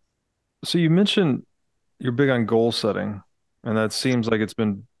 So you mentioned you're big on goal setting, and that seems like it's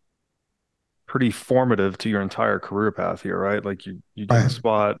been pretty formative to your entire career path here, right? Like you get a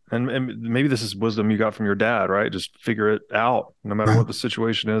spot, and maybe this is wisdom you got from your dad, right? Just figure it out. No matter what the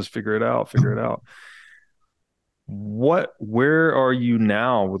situation is, figure it out. Where are you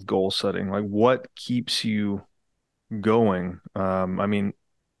now with goal setting? Like what keeps you going?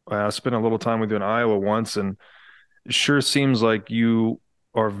 I spent a little time with you in Iowa once, and it sure seems like you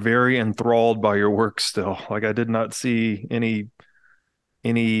are very enthralled by your work still. Like I did not see any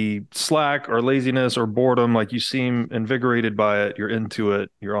slack or laziness or boredom. Like you seem invigorated by it. You're into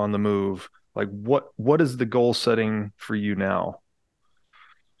it. You're on the move. Like what is the goal setting for you now?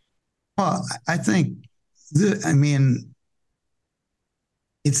 Well, I think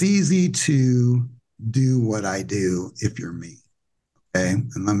it's easy to do what I do if you're me. Okay.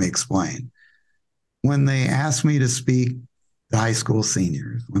 And let me explain. When they ask me to speak to high school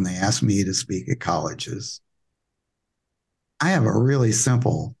seniors, when they ask me to speak at colleges, I have a really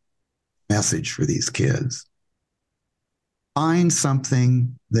simple message for these kids. Find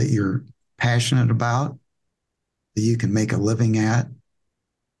something that you're passionate about, that you can make a living at,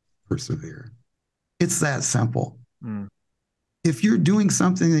 persevere. It's that simple. If you're doing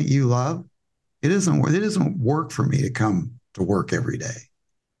something that you love, it doesn't work for me to come to work every day.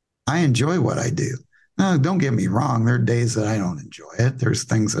 I enjoy what I do. Now, don't get me wrong. There are days that I don't enjoy it. There's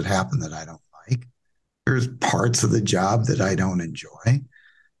things that happen that I don't like. There's parts of the job that I don't enjoy.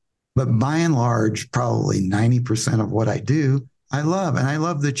 But by and large, probably 90% of what I do, I love, and I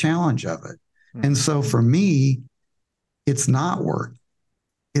love the challenge of it. And so for me, it's not work.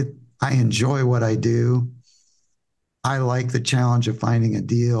 I enjoy what I do. I like the challenge of finding a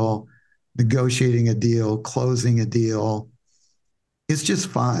deal, negotiating a deal, closing a deal. It's just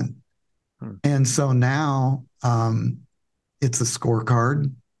fun. And so now it's a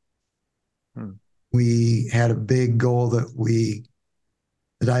scorecard. We had a big goal that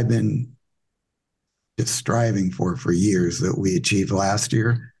I've been just striving for years that we achieved last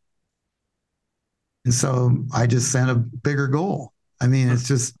year. And so I just set a bigger goal.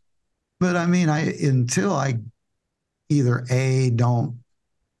 Until I either A, don't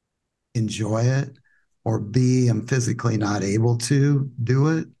enjoy it, or B, I'm physically not able to do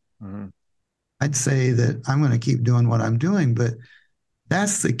it, I'd say that I'm going to keep doing what I'm doing. But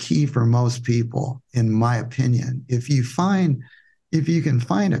that's the key for most people, in my opinion. If you can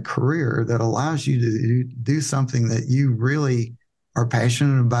find a career that allows you to do something that you really are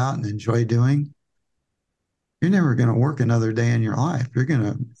passionate about and enjoy doing, you're never going to work another day in your life. You're going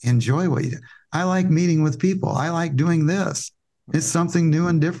to enjoy what you do. I like meeting with people. I like doing this. It's something new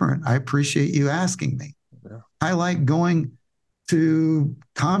and different. I appreciate you asking me. Yeah. I like going to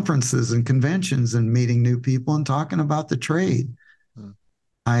conferences and conventions and meeting new people and talking about the trade.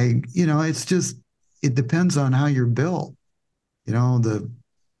 It depends on how you're built. I'm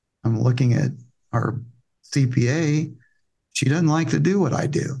looking at our CPA. She doesn't like to do what I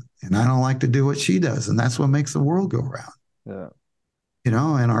do, and I don't like to do what she does. And that's what makes the world go round. Yeah.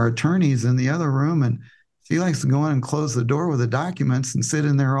 And our attorney's in the other room, and she likes to go in and close the door with the documents and sit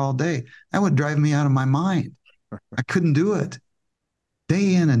in there all day. That would drive me out of my mind. I couldn't do it.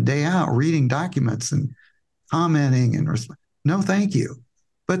 Day in and day out, reading documents and commenting and no, thank you.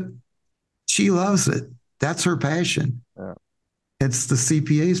 But she loves it. That's her passion. Yeah. It's the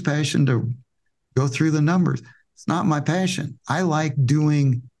CPA's passion to go through the numbers. It's not my passion. I like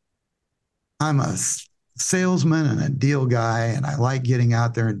doing, I'm a salesman and a deal guy, and I like getting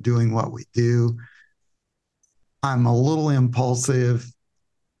out there and doing what we do. I'm a little impulsive,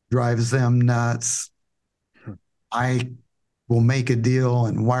 drives them nuts. I will make a deal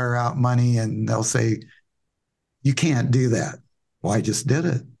and wire out money, and they'll say, you can't do that. Well, I just did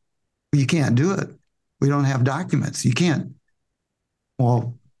it. You can't do it. We don't have documents. You can't.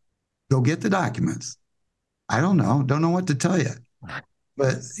 Well, go get the documents. I don't know what to tell you.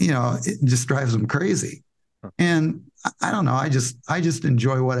 But, it just drives them crazy. And I don't know. I just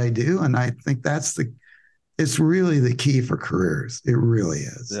enjoy what I do. And I think it's really the key for careers. It really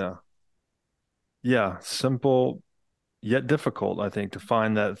is. Yeah. Yeah. Simple yet difficult, I think, to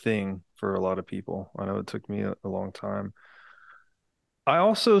find that thing for a lot of people. I know it took me a long time. I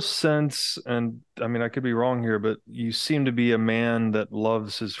also sense, and I mean, I could be wrong here, but you seem to be a man that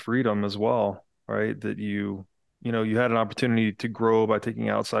loves his freedom as well, right? That you had an opportunity to grow by taking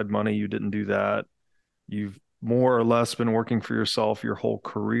outside money. You didn't do that. You've more or less been working for yourself your whole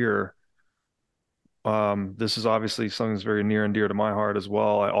career. This is obviously something that's very near and dear to my heart as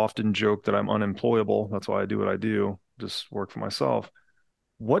well. I often joke that I'm unemployable. That's why I do what I do, just work for myself.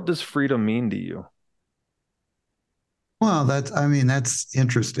 What does freedom mean to you? Well, that's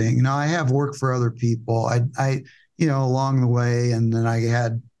interesting. I have worked for other people. Along the way, and then I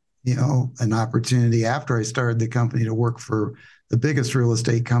had, an opportunity after I started the company to work for the biggest real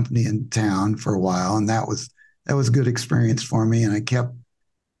estate company in town for a while. And that was a good experience for me. And I kept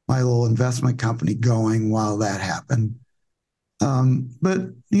my little investment company going while that happened.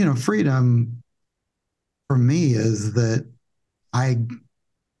 But freedom for me is that I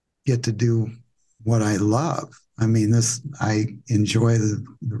get to do what I love. I mean, I enjoy the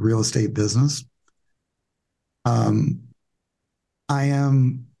real estate business. I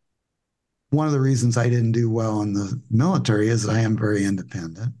am one of the reasons I didn't do well in the military is I am very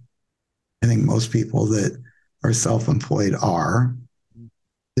independent. I think most people that are self-employed are.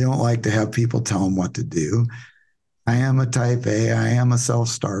 They don't like to have people tell them what to do. I am a type A. I am a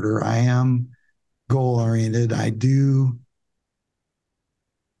self-starter. I am goal-oriented. I do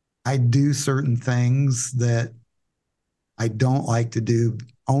certain things that I don't like to do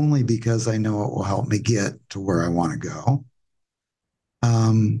only because I know it will help me get to where I want to go.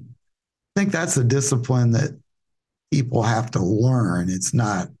 I think that's a discipline that people have to learn. It's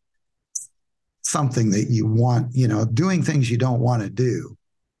not something that you want, doing things you don't want to do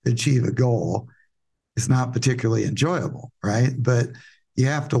to achieve a goal is not particularly enjoyable, right? But you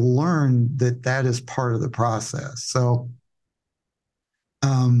have to learn that is part of the process. So,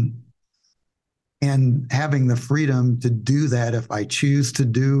 and having the freedom to do that if I choose to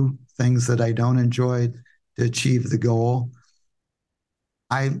do things that I don't enjoy to achieve the goal,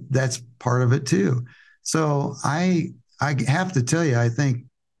 that's part of it too. So I have to tell you, I think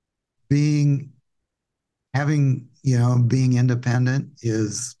being independent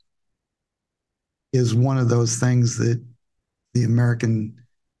is one of those things that the American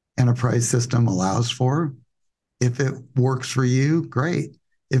enterprise system allows for. If it works for you, great.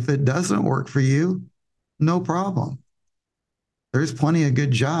 If it doesn't work for you, no problem. There's plenty of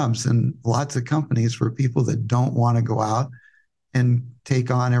good jobs and lots of companies for people that don't want to go out and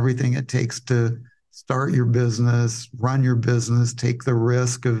take on everything it takes to start your business, run your business, take the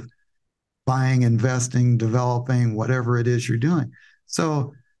risk of buying, investing, developing, whatever it is you're doing.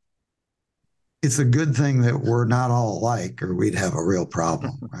 So it's a good thing that we're not all alike or we'd have a real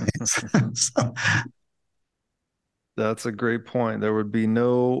problem, right? So, that's a great point. There would be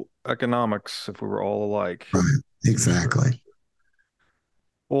no economics if we were all alike. Right, exactly.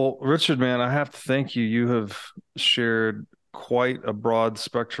 Well, Richard, man, I have to thank you. You have shared quite a broad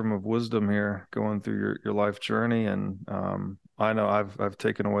spectrum of wisdom here going through your life journey. And I know I've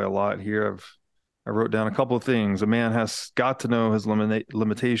taken away a lot here. I wrote down a couple of things. A man has got to know his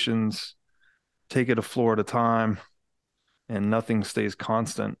limitations, take it a floor at a time, and nothing stays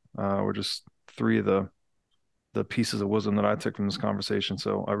constant. Were just three of the pieces of wisdom that I took from this conversation.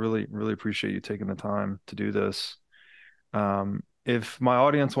 So I really, really appreciate you taking the time to do this. If my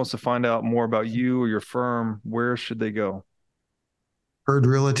audience wants to find out more about you or your firm, where should they go?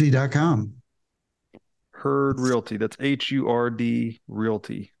 HurdRealty.com. Hurd Realty. That's HURD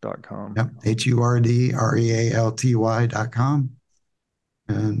Realty.com. Yep. HURDREALTY.com.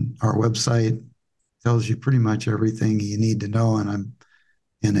 And our website tells you pretty much everything you need to know in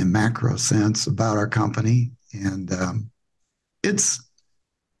a macro sense about our company. And it's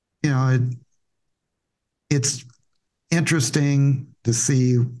interesting to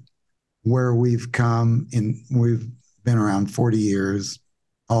see where we've come in. We've been around 40 years.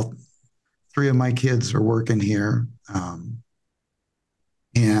 All three of my kids are working here.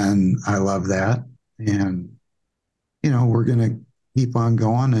 And I love that. And, we're going to keep on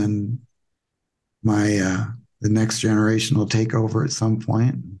going, and the next generation will take over at some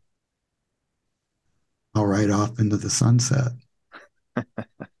point. I'll ride off into the sunset. A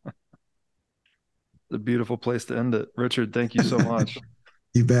beautiful place to end it. Richard, thank you so much.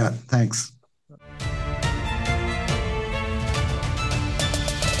 You bet. Thanks.